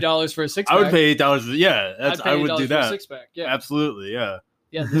pay $8 for a 6-pack. I would pay $8. Yeah, I would do for that. a 6-pack. Yeah, Absolutely. Yeah.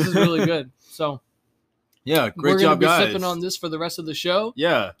 yeah. This is really good. So Yeah, great we're job, gonna be guys. sipping on this for the rest of the show.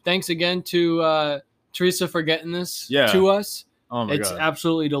 Yeah. Thanks again to Teresa for getting this Yeah. to us. Oh my It's god.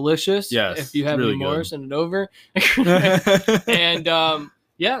 absolutely delicious. Yes, If you have really any more, good. send it over. And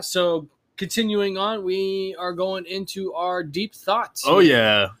yeah, so continuing on, we are going into our deep thoughts. Oh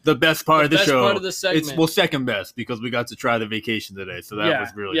yeah, the best part of the best show. part of the segment. It's second best because we got to try the vacation today, so that was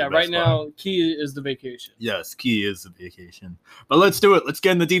really the best right part. now, key is the vacation. Yes, key is the vacation. But let's do it. Let's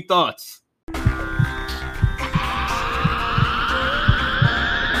get in the deep thoughts.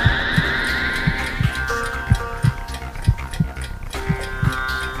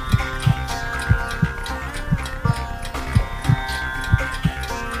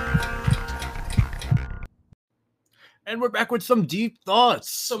 And we're back with some deep thoughts.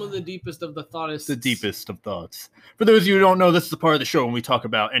 Some of the deepest of the thoughts. The deepest of thoughts. For those of you who don't know, this is the part of the show when we talk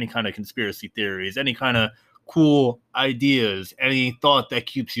about any kind of conspiracy theories, any kind of cool ideas, any thought that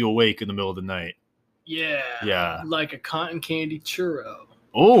keeps you awake in the middle of the night. Yeah. Yeah. Like a cotton candy churro.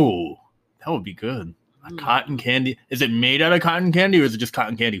 Oh, that would be good. A Mm. cotton candy. Is it made out of cotton candy or is it just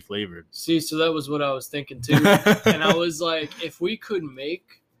cotton candy flavored? See, so that was what I was thinking too. And I was like, if we could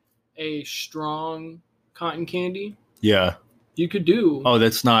make a strong cotton candy, Yeah. you could do. Oh,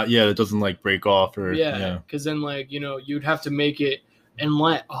 that's not. Yeah, that doesn't like break off or. Yeah, because then like you'd have to make it and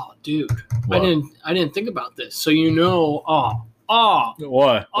let. Oh, dude, What? I didn't think about this. So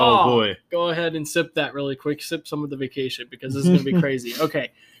What? Oh boy. Go ahead and sip that really quick. Sip some of the vacation because this is gonna be crazy.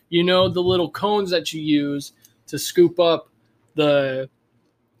 Okay, the little cones that you use to scoop up the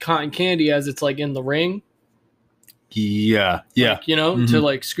cotton candy as it's like in the ring. Yeah. Yeah. Like, to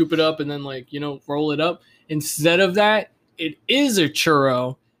like scoop it up and then like roll it up. Instead of that, it is a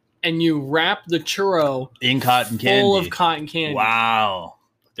churro, and you wrap the churro In cotton candy. full of cotton candy. Wow.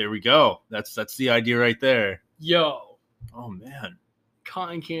 There we go. That's the idea right there. Yo, Oh man.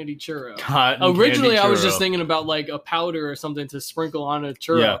 cotton candy churro. Cotton Originally, candy I was churro. just thinking about like a powder or something to sprinkle on a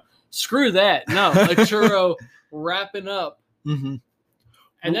churro. Yeah. Screw that. No, a churro wrapping up. Mm-hmm.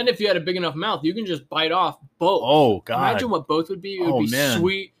 And then if you had a big enough mouth, you can just bite off both. Oh god. Imagine what both would be. It would Oh, be man.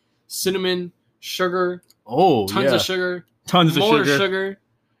 sweet, cinnamon, sugar, Oh tons yeah. of sugar, Tons of more sugar. sugar,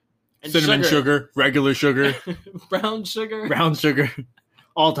 and Cinnamon sugar, regular sugar, brown sugar, brown sugar,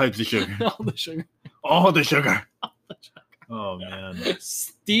 all types of sugar. all the sugar, All the sugar. Oh man.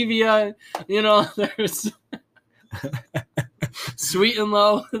 stevia. There's sweet and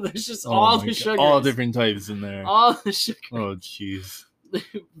low. There's just Oh all my the God. sugar, All different types in there. all the sugar, Oh jeez.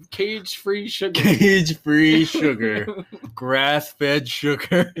 cage-free sugar. Cage-free sugar. Grass-fed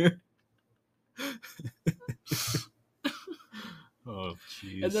sugar. Oh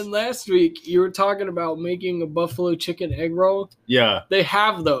jeez. And then last week you were talking about making a buffalo chicken egg roll. Yeah. They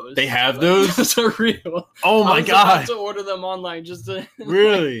have those. They have those? Those are real. Oh I my was about god. to order them online just to.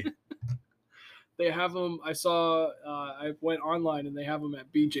 Really? They have them. I saw. I went online and they have them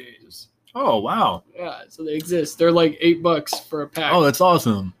at BJ's. Oh wow. Yeah, so they exist. They're like $8 for a pack. Oh, that's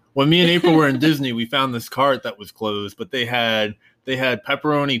awesome. When me and April were in Disney, we found this cart that was closed, but they had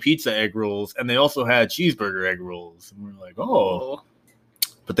pepperoni pizza egg rolls and they also had cheeseburger egg rolls. And we were like, oh,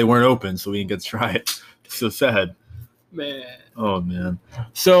 but they weren't open, so we didn't get to try it. So sad. man. Oh man.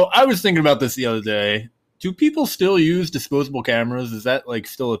 So I was thinking about this the other day. Do people still use disposable cameras? Is that like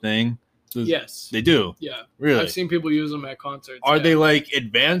still a thing? Yes. They do. Yeah. Really? I've seen people use them at concerts. Are yeah. they like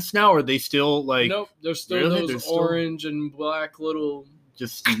advanced now? Or are they still like Nope. They're still Really? those They're still- orange and black little.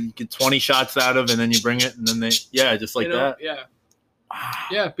 just you get 20 shots out of and then you bring it and then they just like that? Yeah.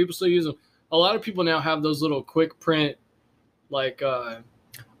 Yeah. People still use them. A lot of people now have those little quick print, like. Oh,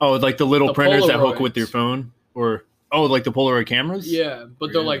 like the little The printers that hook with Polaroids. your phone? Or like the Polaroid cameras? Yeah,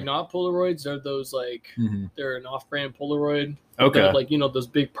 but they're like Really? not Polaroids. They're those like Mhm. they're an off-brand Polaroid. Okay. They're like those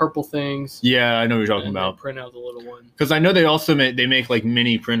big purple things. Yeah, I know what you're talking And they about. print out the little one. Because I know they also make like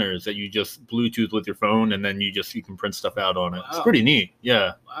mini printers that you just Bluetooth with your phone and then you can print stuff out on it. It's Wow. pretty neat.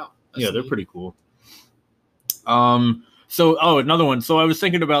 Yeah. Wow. Yeah, they're neat. pretty cool. Another one. So I was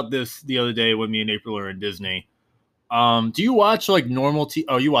thinking about this the other day when me and April are in Disney. Do you watch like normal TV?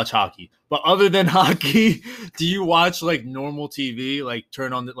 Oh, you watch hockey. But other than hockey, do you watch like normal TV? Like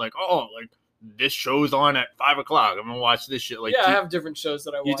turn on like this show's on at 5 o'clock. I'm gonna watch this shit. Like I have different shows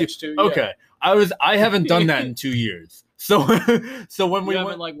that I You do? watch too. Yeah. Okay. I haven't done that in 2 years. So when we haven't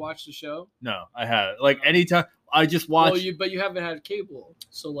went, like watched the show. no, I haven't. Like anytime I just watch. Well, but you haven't had cable,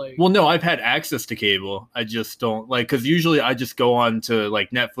 so like. Well, no, I've had access to cable. I just don't like because usually I just go on to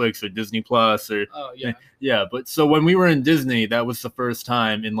like Netflix or Disney Plus or. Oh yeah. Yeah, but so when we were in Disney, that was the first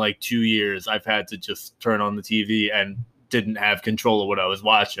time in like 2 years I've had to just turn on the TV and didn't have control of what I was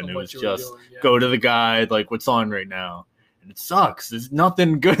watching. It was just go to the guide, like what's on right now. And it sucks. There's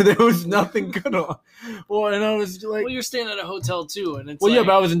nothing good. There was nothing good on. Well, and I was like, well, you're staying at a hotel too, and it's well, like, yeah,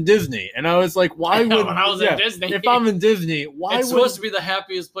 but I was in Disney, and I was like, why would when I was in Disney? If I'm in Disney, why it's would supposed to be the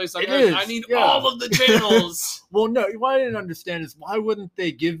happiest place on It earth. is, I need yeah. all of the channels. Well, no, what I didn't understand is why wouldn't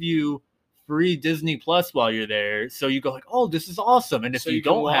they give you free Disney Plus while you're there? So you go like, oh, this is awesome, and if So you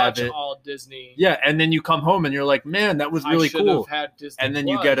can don't have watch it, all Disney. yeah, and then you come home and you're like, man, that was really I should cool, have had Disney and then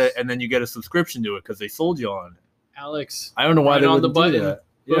Plus. you get a subscription to it because they sold you on it. Alex. I don't know why right they on the wouldn't do button. that.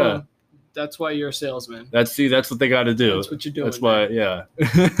 Boom. Yeah, That's why you're a salesman. that's what they got to do. That's what you're doing. That's why, man.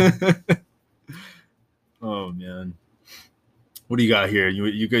 yeah. Oh man, what do you got here? You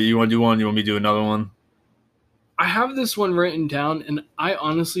want to do one? You want me to do another one? I have this one written down, and I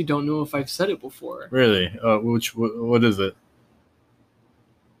honestly don't know if I've said it before. Really? What is it?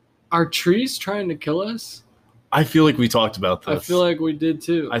 Are trees trying to kill us? I feel like we talked about this. I feel like we did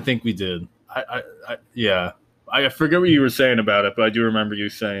too. I think we did. Yeah. I forget what you were saying about it, but I do remember you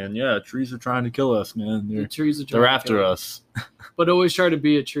saying, yeah, trees are trying to kill us, man. The trees are trying They're to after kill us. But always try to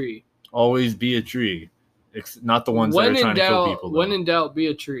be a tree. Always be a tree. It's not the ones that are trying to kill people. Though. When in doubt, be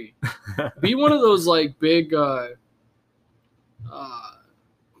a tree. Be one of those like big one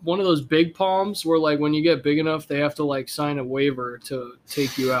of those big palms where like when you get big enough they have to like sign a waiver to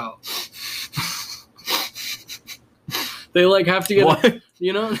take you out. They like have to get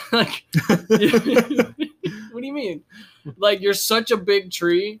like what do you mean? Like you're such a big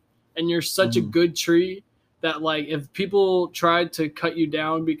tree and you're such a good tree that like if people tried to cut you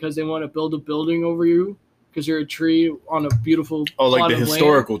down because they want to build a building over you because you're a tree on a beautiful like the of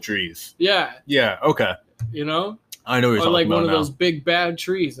historical land. Trees. Yeah. Yeah, okay. You know? I know what you're talking like about one of now. those big bad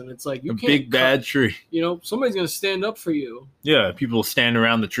trees and it's like you can't big bad tree. You know, somebody's gonna stand up for you. Yeah, people stand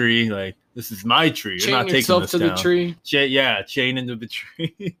around the tree like this is my tree. You're Chain not taking yourself this to down. the tree. Chain into the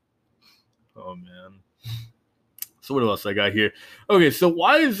tree. Oh man. So what else I got here? Okay, so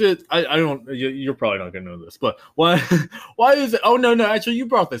why is it? I don't. You're probably not gonna know this, but why is it? Oh no, actually, you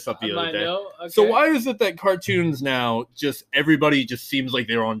brought this up the other day. Okay. So why is it that cartoons now just everybody just seems like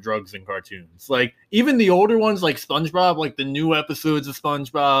they're on drugs in cartoons? Like even the older ones, like SpongeBob, like the new episodes of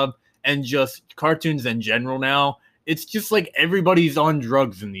SpongeBob, and just cartoons in general now. It's just like everybody's on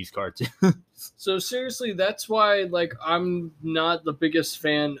drugs in these cartoons. So seriously, that's why like I'm not the biggest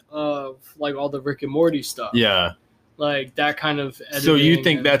fan of like all the Rick and Morty stuff. Yeah. Like that kind of editing. So you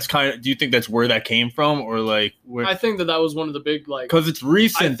think that's do you think that's where that came from, or like where? I think that was one of the big like because it's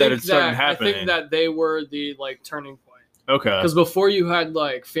recent that it's starting happening. I think that they were the like turning point. Okay. Because before you had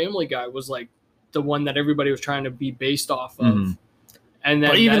like Family Guy was like the one that everybody was trying to be based off of, and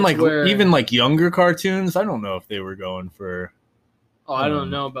then but even like younger cartoons, I don't know if they were going for. Oh, I don't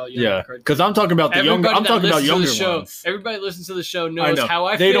know about younger cartoons. Because I'm talking about the younger. I'm talking about younger ones. Everybody listens to the show knows how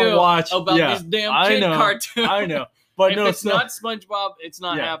I they feel don't watch, about these damn kid cartoons. I know. But if it's not SpongeBob, it's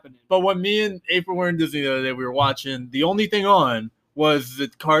not happening. But when me and April were in Disney the other day, we were watching. The only thing on was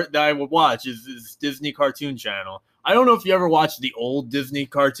the that I would watch is Disney Cartoon Channel. I don't know if you ever watched the old Disney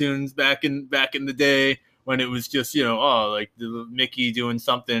cartoons back in the day when it was just like the Mickey doing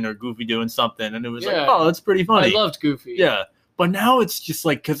something or Goofy doing something, and it was like that's pretty funny. I loved Goofy. Yeah, but now it's just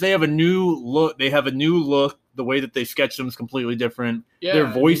like because they have a new look. They have a new look. The way that they sketch them is completely different. Yeah, their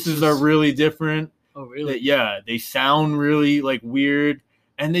voices are really different. Oh, really? They sound really like weird,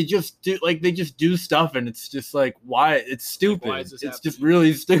 and they just do stuff, and it's just like why it's stupid. Why is this happening? Just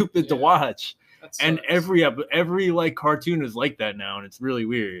really stupid to watch. And every like cartoon is like that now, and it's really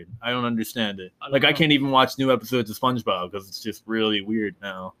weird. I don't understand it. I can't even watch new episodes of SpongeBob because it's just really weird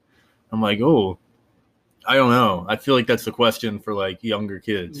now. I'm like, oh, I don't know. I feel like that's the question for like younger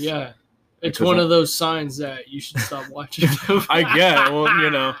kids. Yeah, it's one of those signs that you should stop watching. I get.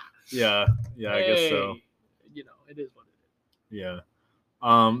 Well, Yeah, I guess so. It is what it is. Yeah.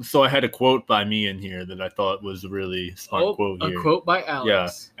 So I had a quote by me in here that I thought was a really smart quote here. A quote by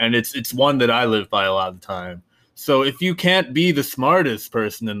Alex. Yeah, and it's one that I live by a lot of the time. So if you can't be the smartest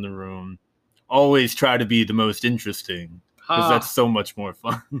person in the room, always try to be the most interesting, because that's so much more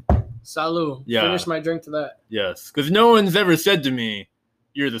fun. Salud. Yeah. Finish my drink to that. Yes, because no one's ever said to me,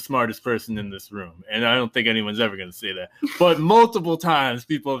 you're the smartest person in this room. And I don't think anyone's ever going to say that. But multiple times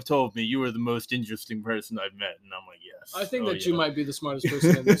people have told me you are the most interesting person I've met. And I'm like, yes. I think that you might be the smartest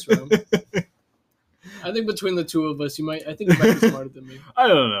person in this room. I think between the two of us, I think you might be smarter than me. I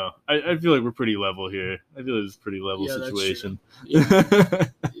don't know. I feel like we're pretty level here. I feel like it's a pretty level Yeah, situation. That's true.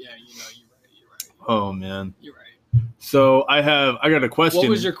 Yeah, you're right. Oh man. You're right. So I got a question. What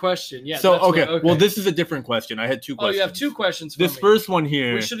was your question? Yeah. So that's okay. Well, this is a different question. I had two Oh, questions. you have two questions. For This me. first one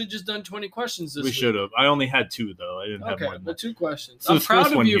here. We should have just done 20 questions this We week. should have. I only had two though. I didn't have Okay, more than well, that. two questions. So I'm this proud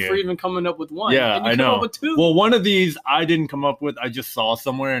first of one you here. for even coming up with one. Yeah, and you I came know. Up with two. Well, one of these I didn't come up with. I just saw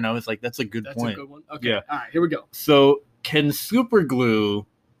somewhere and I was like, "That's a good That's point." a good one. Okay. Yeah. All right, here we go. So, can super glue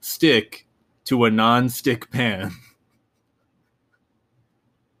stick to a non-stick pan?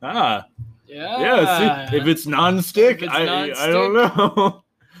 Yeah. Yeah. See, if it's non-stick, If it's I non-stick- don't know.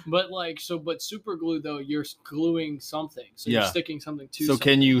 But super glue though, you're gluing something, so Yeah. you're sticking something to. So, something.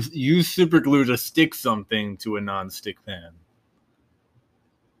 can you use super glue to stick something to a non-stick pan?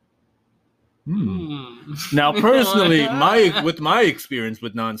 Now, personally, with my experience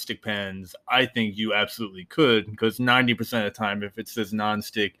with non-stick pans, I think you absolutely could, because 90% of the time, if it says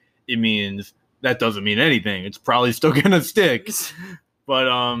non-stick, it means that doesn't mean anything. It's probably still gonna stick. But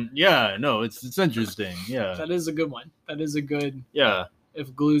yeah, no, it's interesting. Yeah, That is a good one. That is a good. yeah.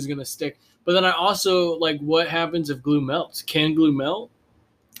 If glue's gonna stick, but then I also like, what happens if glue melts? Can glue melt?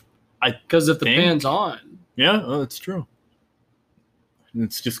 Because if the think- pan's on, Yeah, oh, it's true.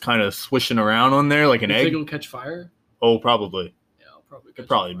 It's just kind of swishing around on there like an you think egg. it'll catch fire? Oh, probably. Yeah, it'll probably. It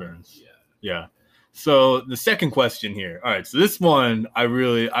probably catch fire. burns. Yeah. Yeah. So the second question here. All right. So this one, I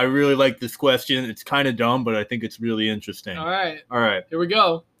really like this question. It's kind of dumb, but I think it's really interesting. All right, All right. here we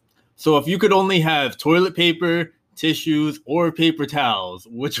go. So if you could only have toilet paper, tissues, or paper towels,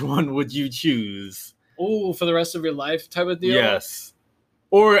 which one would you choose? Oh, for the rest of your life, type of deal. Yes.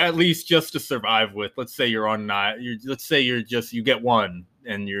 Or at least just to survive with. Let's say you're on let's say you get one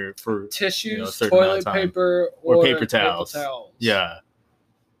and you're for Tissues, a certain amount toilet of time. paper, Or paper towels. Paper Yeah.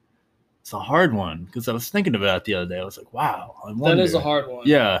 It's a hard one because I was thinking about it the other day. I was like, wow. I wonder. That is a hard one.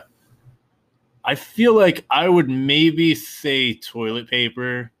 Yeah. I feel like I would maybe say toilet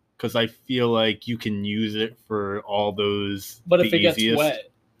paper because I feel like you can use it for all those. But if the it gets easiest. wet,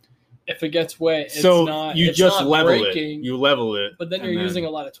 it's So not. you it's just not level breaking, it. You level it. But then and you're using a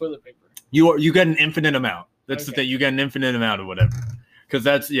lot of toilet paper. You get an infinite amount. That's the Okay. thing. You get an infinite amount of whatever. Because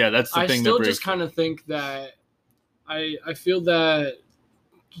that's the I thing still that breaks just kind of think that I feel that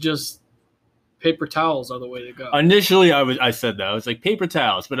just paper towels are the way to go. Initially, I said that. I was like, paper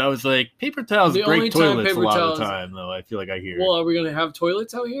towels. But I was like, paper towels The only break time toilets a paper lot towels- of the time, though. I feel like I hear Well, are we gonna have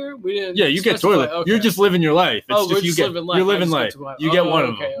toilets out here? We didn't. Yeah, you get specify. toilet. Okay. You're just living your life. It's Oh, we're just you just get living life. you're I living just get life. to life. You get Oh, one of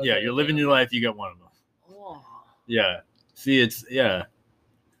okay, them. okay, Yeah, you're living okay. your life. You get one of them. Oh. Yeah. See, it's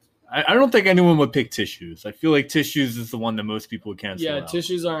I don't think anyone would pick tissues. I feel like tissues is the one that most people would cancel Yeah, out.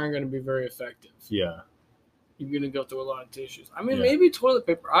 tissues aren't going to be very effective. Yeah. You're going to go through a lot of tissues. I mean, Yeah. maybe toilet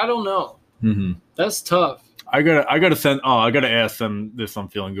paper. I don't know. Mm-hmm. That's tough. I gotta ask them this. I'm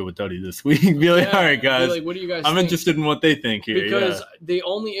feeling good with Duddy this week. Be like, Yeah, all right, be guys. like, what do you guys I'm think? interested in what they think here. Because the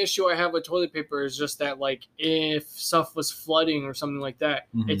only issue I have with toilet paper is just that, like, if stuff was flooding or something like that,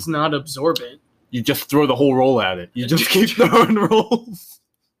 Mhm. it's not absorbent. You just throw the whole roll at it. You just keep throwing rolls.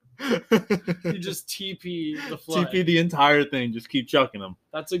 You just TP the flood. TP the entire thing. Just keep chucking them.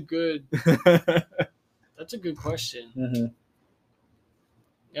 That's a good question. Mm-hmm.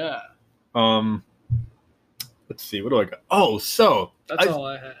 Yeah, Let's see. What do I got? Oh, so that's all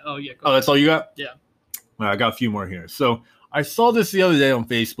I had. Oh yeah. that's all you got? Yeah. All right, I got a few more here. So I saw this the other day on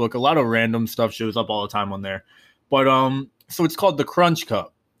Facebook. A lot of random stuff shows up all the time on there. But so it's called the Crunch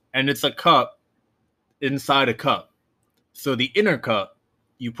Cup, and it's a cup inside a cup. So the inner cup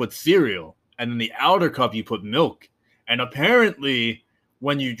you put cereal, and then the outer cup you put milk. And apparently,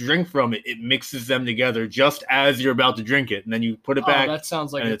 when you drink from it, it mixes them together just as you're about to drink it, and then you put it back, That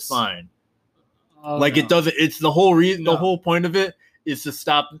sounds like and it's fine. Oh, Like no. it doesn't. It's the whole reason. No. The whole point of it is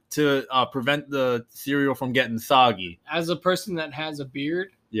to prevent the cereal from getting soggy. As a person that has a beard,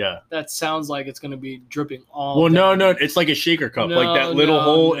 Yeah. that sounds like it's going to be dripping all. Well, down. no, it's like a shaker cup, No, like that little no,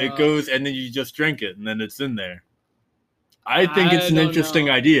 hole. no. It goes, and then you just drink it, and then it's in there. I think it's an don't interesting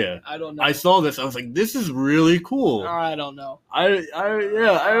know. idea. I don't know. I saw this. I was like, this is really cool. I don't know. I don't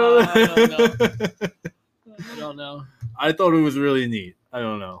know. I don't know. I thought it was really neat. I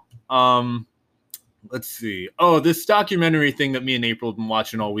don't know. Let's see. Oh, this documentary thing that me and April have been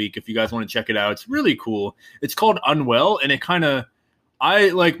watching all week. If you guys want to check it out, it's really cool. It's called Unwell, and it kind of, I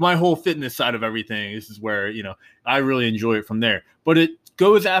like my whole fitness side of everything. This is where, I really enjoy it from there. But it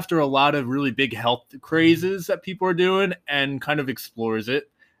goes after a lot of really big health crazes that people are doing and kind of explores it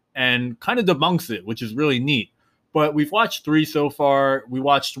and kind of debunks it, which is really neat. But we've watched 3 so far. We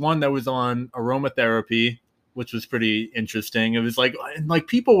watched one that was on aromatherapy, which was pretty interesting. It was like, and like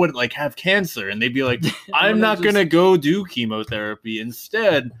people would like have cancer and they'd be like, I'm not going to go do chemotherapy.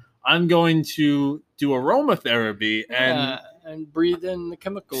 Instead, I'm going to do aromatherapy and breathe in the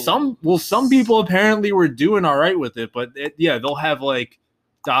chemicals. Some people apparently were doing all right with it, but they'll have like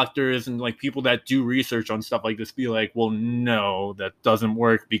doctors and like people that do research on stuff like this be like, well, no, that doesn't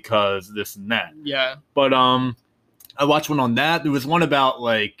work because this and that. Yeah. But I watched one on that. There was one about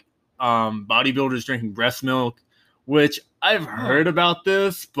like bodybuilders drinking breast milk, which I've heard about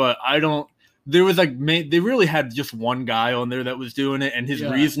this, but I don't. There was like they really had just one guy on there that was doing it, and his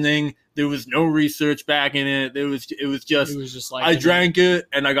reasoning, there was no research back in it. It was just like I drank it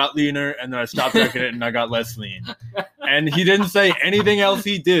and I got leaner, and then I stopped drinking it and I got less lean. And he didn't say anything else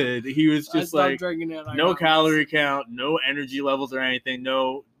he did. He was just like no calorie count, no energy levels or anything,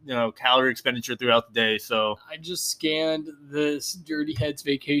 no calorie expenditure throughout the day. So I just scanned this Dirty Heads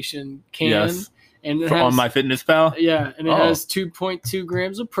vacation can. Yes. And it on MyFitnessPal? Yeah, and it has 2.2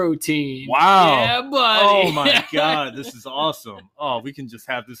 grams of protein. Wow. Yeah, buddy. Oh, my God. This is awesome. Oh, we can just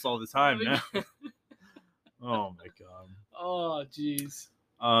have this all the time now. Oh, my God. Oh, jeez.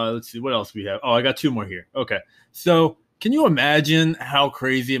 Let's see. What else we have? Oh, I got 2 more here. Okay. So can you imagine how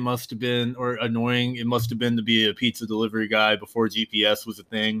crazy it must have been or annoying it must have been to be a pizza delivery guy before GPS was a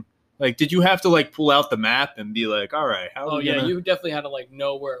thing? Like, did you have to, like, pull out the map and be like, all right, how are we gonna... you definitely had to, like,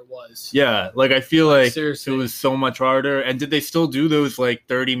 know where it was. Yeah, like, I feel like seriously. It was so much harder. And did they still do those, like,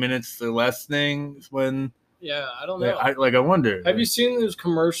 30 minutes or less things when... Yeah, I don't know. I wonder. Have you seen those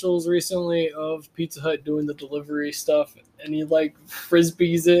commercials recently of Pizza Hut doing the delivery stuff, and he, like,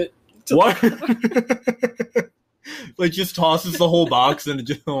 frisbees it? What? Like, just tosses the whole box and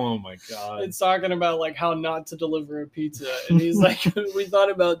just, oh my God. It's talking about like how not to deliver a pizza, and he's like, we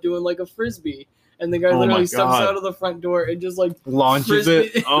thought about doing like a frisbee, and the guy literally steps out of the front door and just like launches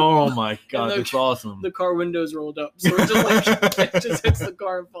it. Oh my God, that's awesome. The car windows rolled up, so it just like it just hits the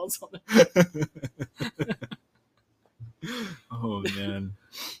car and falls on it. Oh man.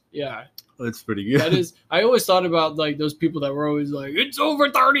 Yeah. That's pretty good. That is. I always thought about like those people that were always like, "It's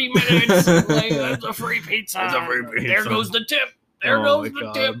over 30 minutes. Like, that's a free pizza. That's a free pizza. There goes the tip. There goes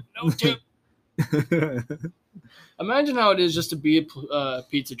the tip. No tip." Imagine how it is just to be a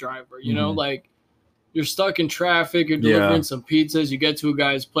pizza driver. You know, like you're stuck in traffic. You're delivering some pizzas. You get to a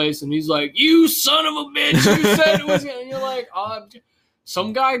guy's place, and he's like, "You son of a bitch! You said it was." And you're like,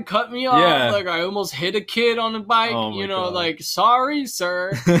 some guy cut me off. Yeah. Like I almost hit a kid on a bike. Oh my God. Like sorry,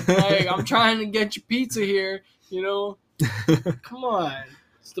 sir. Like I'm trying to get your pizza here. Come on.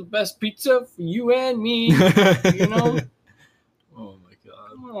 It's the best pizza for you and me. Oh my God.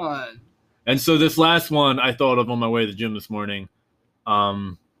 Come on. And so this last one I thought of on my way to the gym this morning,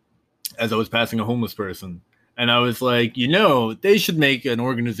 as I was passing a homeless person, and I was like, they should make an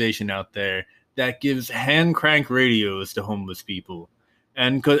organization out there that gives hand crank radios to homeless people.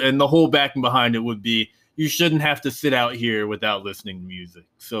 And the whole backing behind it would be you shouldn't have to sit out here without listening to music.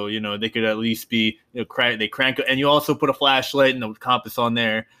 So, they could at least be, they crank it. And you also put a flashlight and a compass on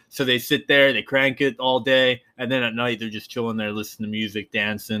there. So they sit there, they crank it all day. And then at night, they're just chilling there, listening to music,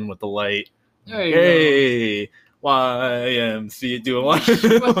 dancing with the light. Hey, YMCA doing what?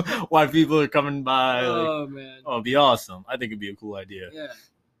 Why people are coming by. Oh, man. Oh, it'd be awesome. I think it'd be a cool idea. Yeah.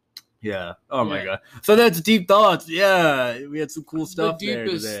 Yeah. Oh my God. So that's deep thoughts. Yeah, we had some cool stuff there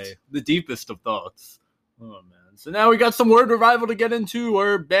today. The deepest of thoughts. Oh man. So now we got some word revival to get into,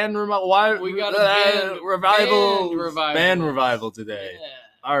 or band revival. We got a band revival today. Yeah.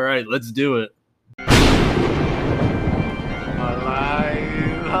 All right, let's do it. Alive!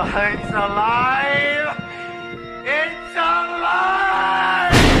 It's alive! It's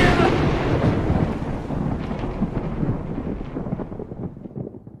alive!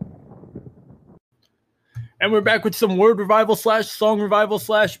 And we're back with some word revival / song revival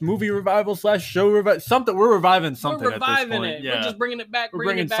 / movie revival / show revival. Something we're reviving something. We're reviving at this point. it. Yeah. We're just bringing it back. We're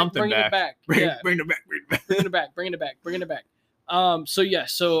bringing something back. Bring it back.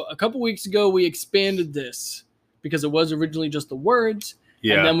 So a couple weeks ago we expanded this because it was originally just the words,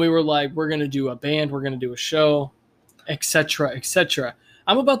 and then we were like, we're gonna do a band, we're gonna do a show, etc., etc.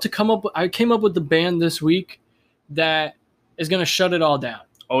 I came up with the band this week that is gonna shut it all down.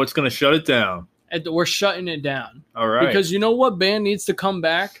 Oh, it's gonna shut it down. We're shutting it down. All right. Because you know what band needs to come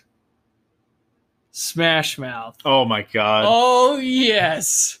back? Smash Mouth. Oh my God. Oh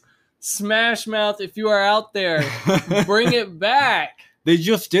yes. Smash Mouth, if you are out there, bring it back. They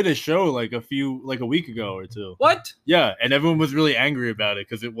just did a show like a week ago or two. What? Yeah, and everyone was really angry about it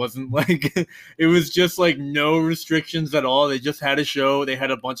because it wasn't like it was just like no restrictions at all. They just had a show. They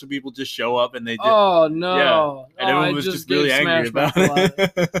had a bunch of people just show up and they did. Oh no! Yeah, and everyone was just really angry about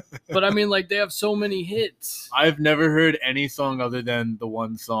it. But I mean, like they have so many hits. I've never heard any song other than the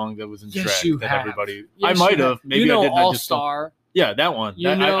one song that was in Yes, Shrek you that have. everybody. Yes, I might you have. Maybe you know I didn't. All Star. Yeah, that one.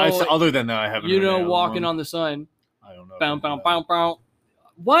 You know, other than that, I haven't. You heard know, any other Walking one. on the Sun. I don't know. Bow, bow, bow, bow.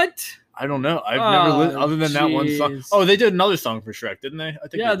 What? I don't know. I've never other than that one song. jeez. Oh, they did another song for Shrek, didn't they? I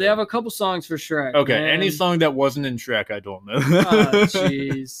think. Yeah, they did. have a couple songs for Shrek. Okay, man. any song that wasn't in Shrek, I don't know. Oh,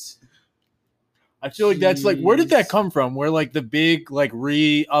 jeez. I feel like that's like, where did that Jeez. come from? Where like the big like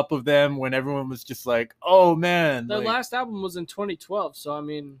re-up of them when everyone was just like, oh man. Their like- last album was in 2012, so I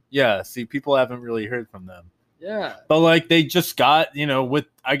mean, Yeah, see, people haven't really heard from them. yeah. But like they just got, with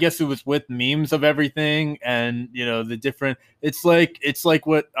I guess it was with memes of everything and the different it's like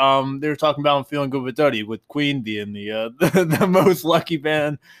what they were talking about in Feeling Good with Duddy with Queen being the the most lucky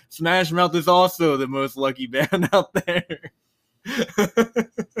band. Smash Mouth is also the most lucky band out there.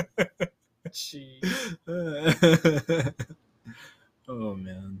 Jeez. Oh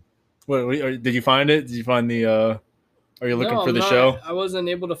man. Did you find it? Did you find the are you looking No, for the I'm show? not. I wasn't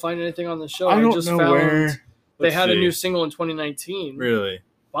able to find anything on the show. I don't just know found where. they Let's had a see. new single in 2019. Really?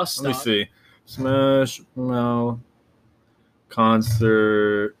 Bus Stop. Let me see. Smash Mouth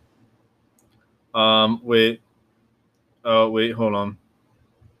concert. Wait. Oh, wait. Hold on.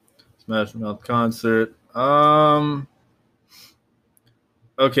 Smash Mouth concert.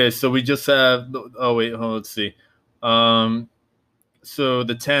 Okay, so we just have. Oh wait. Hold on, let's see. So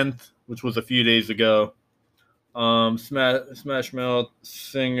the 10th, which was a few days ago. Smash Mouth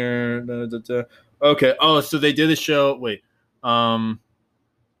singer. Da, da, da. Okay. Oh, so they did a show. Wait. I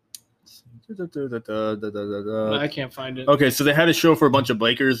can't find it. Okay, so they had a show for a bunch of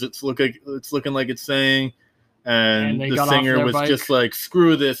bikers. It's looking like it's saying, and they the got off singer their was bike? just like,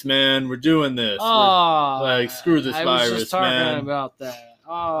 "Screw this, man. We're doing this." Oh, like, screw this I was virus, just talking man. about that.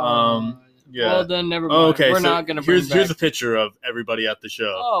 Oh, yeah. Well, then never mind. Oh, okay, We're so not going to bring here's back. a picture of everybody at the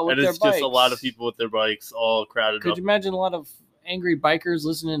show, Oh, with and it's their just a lot of bikes. people with their bikes all crowded Could up. you imagine a lot of angry bikers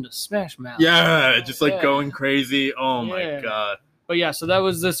listening to Smash Mouth? Yeah, just like Yeah. going crazy. Oh Yeah. my god. But yeah, so that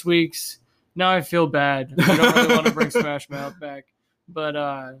was this week's. Now I feel bad. I don't really want to bring Smash Mouth back. But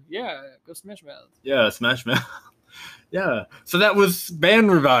yeah, go Smash Mouth. Yeah, Smash Mouth. Yeah. So that was band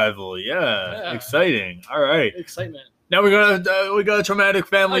revival. Yeah. Yeah. Exciting. All right. Excitement. Now we got a traumatic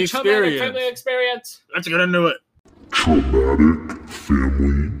family A traumatic experience. family experience. Let's get into it. Traumatic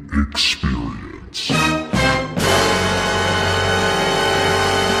family experience.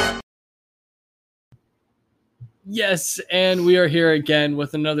 Yes, and we are here again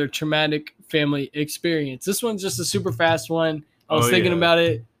with another traumatic family experience. This one's just a super fast one. I was Oh, thinking yeah. about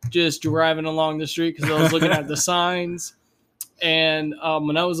it just driving along the street because I was looking at the signs. And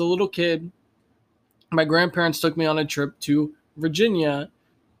when I was a little kid, my grandparents took me on a trip to Virginia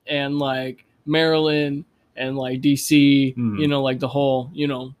and like Maryland and like DC, Mhm. like the whole,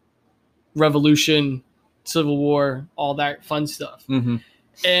 revolution, Civil War, all that fun stuff. Mm-hmm.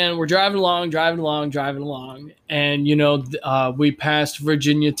 And we're driving along, and we passed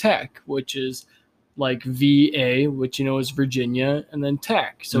Virginia Tech, which is like VA, which is Virginia, and then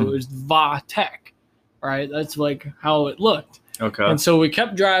Tech, so it was VA Tech, right? That's like how it looked. Okay. And so we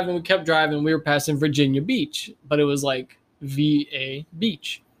kept driving. We were passing Virginia Beach, but it was like VA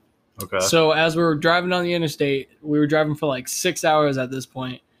Beach. Okay. So as we were driving on the interstate, we were driving for like 6 hours at this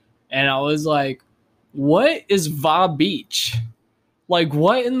point, and I was like, "What is VA Beach?" Like,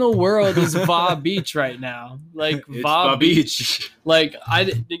 what in the world is Va Beach right now? Like, It's Va Va Beach. Beach. Like,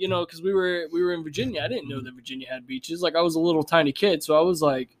 because we were in Virginia. I didn't know that Virginia had beaches. Like, I was a little tiny kid, so I was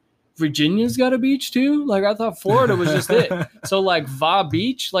like, Virginia's got a beach too? Like, I thought Florida was just it. So, like, Va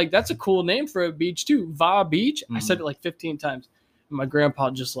Beach, like, that's a cool name for a beach too. Va Beach. I said it like 15 times. And my grandpa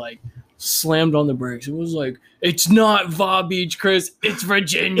just, like, slammed on the brakes. It was like, it's not Va Beach, Chris. It's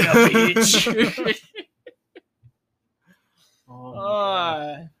Virginia Beach.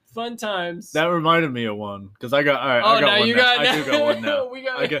 Fun times. That reminded me of one because I got. All right, Oh, I got now one you now. got. I do got one now. We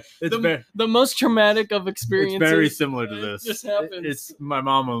got. I got. It's the most traumatic of experiences. It's very similar to It this. just happens. It's my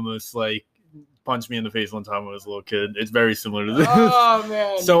mom almost like punched me in the face one time when I was a little kid. It's very similar to this. Oh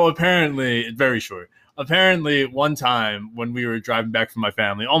man. So apparently, it's very short. Apparently, one time when we were driving back from my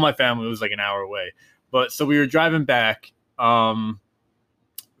family, all my family was like an hour away. But so we were driving back from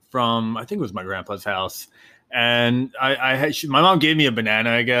I think it was my grandpa's house, and my mom gave me a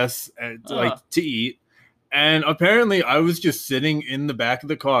banana, I guess, to eat. And apparently, I was just sitting in the back of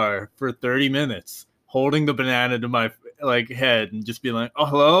the car for 30 minutes, holding the banana to my like head and just being like, "Oh,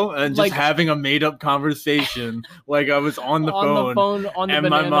 hello," and just Like- having a made up conversation. Like I was on the phone. On the And banana.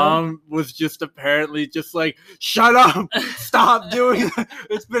 my mom was just apparently just like, "Shut up! Stop doing that!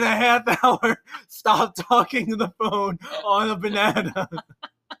 It's been a half hour. Stop talking to the phone on a banana."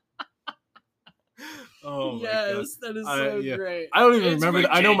 Oh my God. Yes, that is so yeah. great. I don't even It's remember.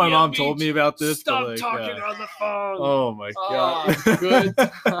 I know my Virginia mom Beach. told me about this. Stop but like, talking yeah. on the phone. Oh my God. Good.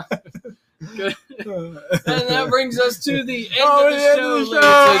 Good. And that brings us to the end Oh, of the the end show. of the ladies show. and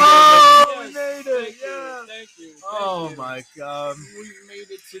Oh, we gentlemen. made it. Thank you. Yeah. Thank you. Oh Thank you. my God. We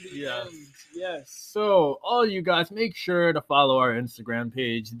made it to the Yeah. end. Yes. So, all you guys, make sure to follow our Instagram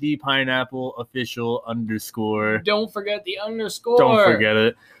page, _official_. Don't forget the underscore. Don't forget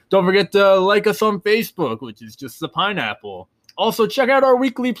it. Don't forget to like us on Facebook, which is just the Pineapple. Also, check out our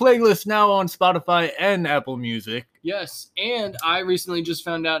weekly playlist now on Spotify and Apple Music. Yes, and I recently just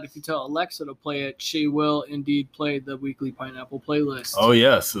found out if you tell Alexa to play it, she will indeed play the weekly Pineapple playlist. Oh,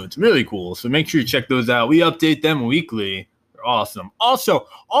 yeah, so it's really cool. So make sure you check those out. We update them weekly. They're awesome. Also,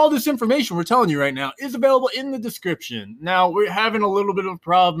 all this information we're telling you right now is available in the description. Now, we're having a little bit of a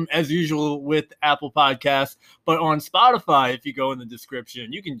problem, as usual, with Apple Podcasts, but on Spotify, if you go in the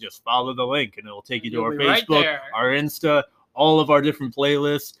description, you can just follow the link, and it'll take you to You'll our be right Facebook, there. our Insta, all of our different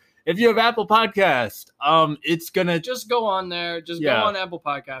playlists. If you have Apple Podcast, it's gonna Just go on there. Just Yeah. go on Apple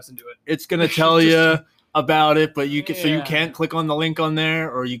Podcasts and do it. it's gonna tell you about it, but you can so you Yeah. can't click on the link on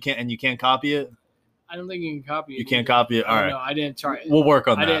there, or you can't copy it. I don't think you can copy it. You can't either. copy it. All right, No, I didn't try it. we'll work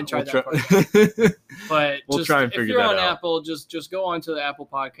on I that. didn't try We'll that But We'll just, try and if figure you're that on out. Apple, just go onto the Apple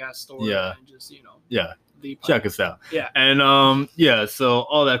Podcast store. Yeah. And just Yeah, the check us out. Yeah. And yeah, so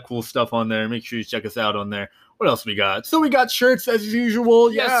all that cool stuff on there. Make sure you check us out on there. What else we got? So we got shirts as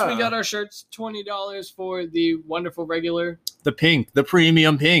usual. Yes, Yeah, we got our shirts. $20 for the wonderful regular, the pink, the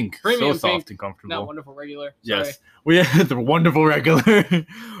premium pink. Premium so soft pink. and comfortable. not wonderful regular. Sorry. Yes, we had the wonderful regular.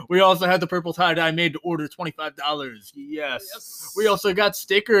 We also had the purple tie dye made to order, $25. Yes. Yes. We also got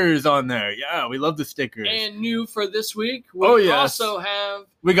stickers on there. Yeah, we love the stickers. And new for this week, we Oh, yes. also have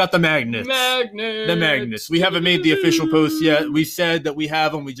We got the magnets. magnets. The magnets. We haven't made the official post yet. We said that we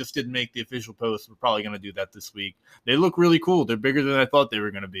have them. We just didn't make the official post. We're probably going to do that this week. They look really cool. They're bigger than I thought they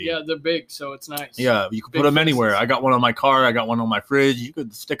were going to be. Yeah, they're big, so it's nice. Yeah, you can Big put them faces. anywhere. I got one on my car. I got one on my fridge. You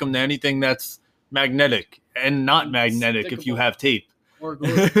could stick them to anything that's magnetic and not magnetic if you Stickable. have tape. Or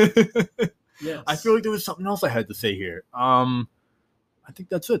glue. Yes. I feel like there was something else I had to say here. I think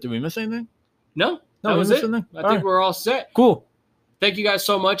that's it. Did we miss anything? No, No, that we was missed it. something? I All think right. we're all set. Cool. Thank you guys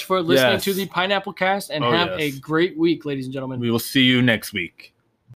so much for listening Yes. to the Pineapple Cast, and Oh, have yes. a great week, ladies and gentlemen. We will see you next week.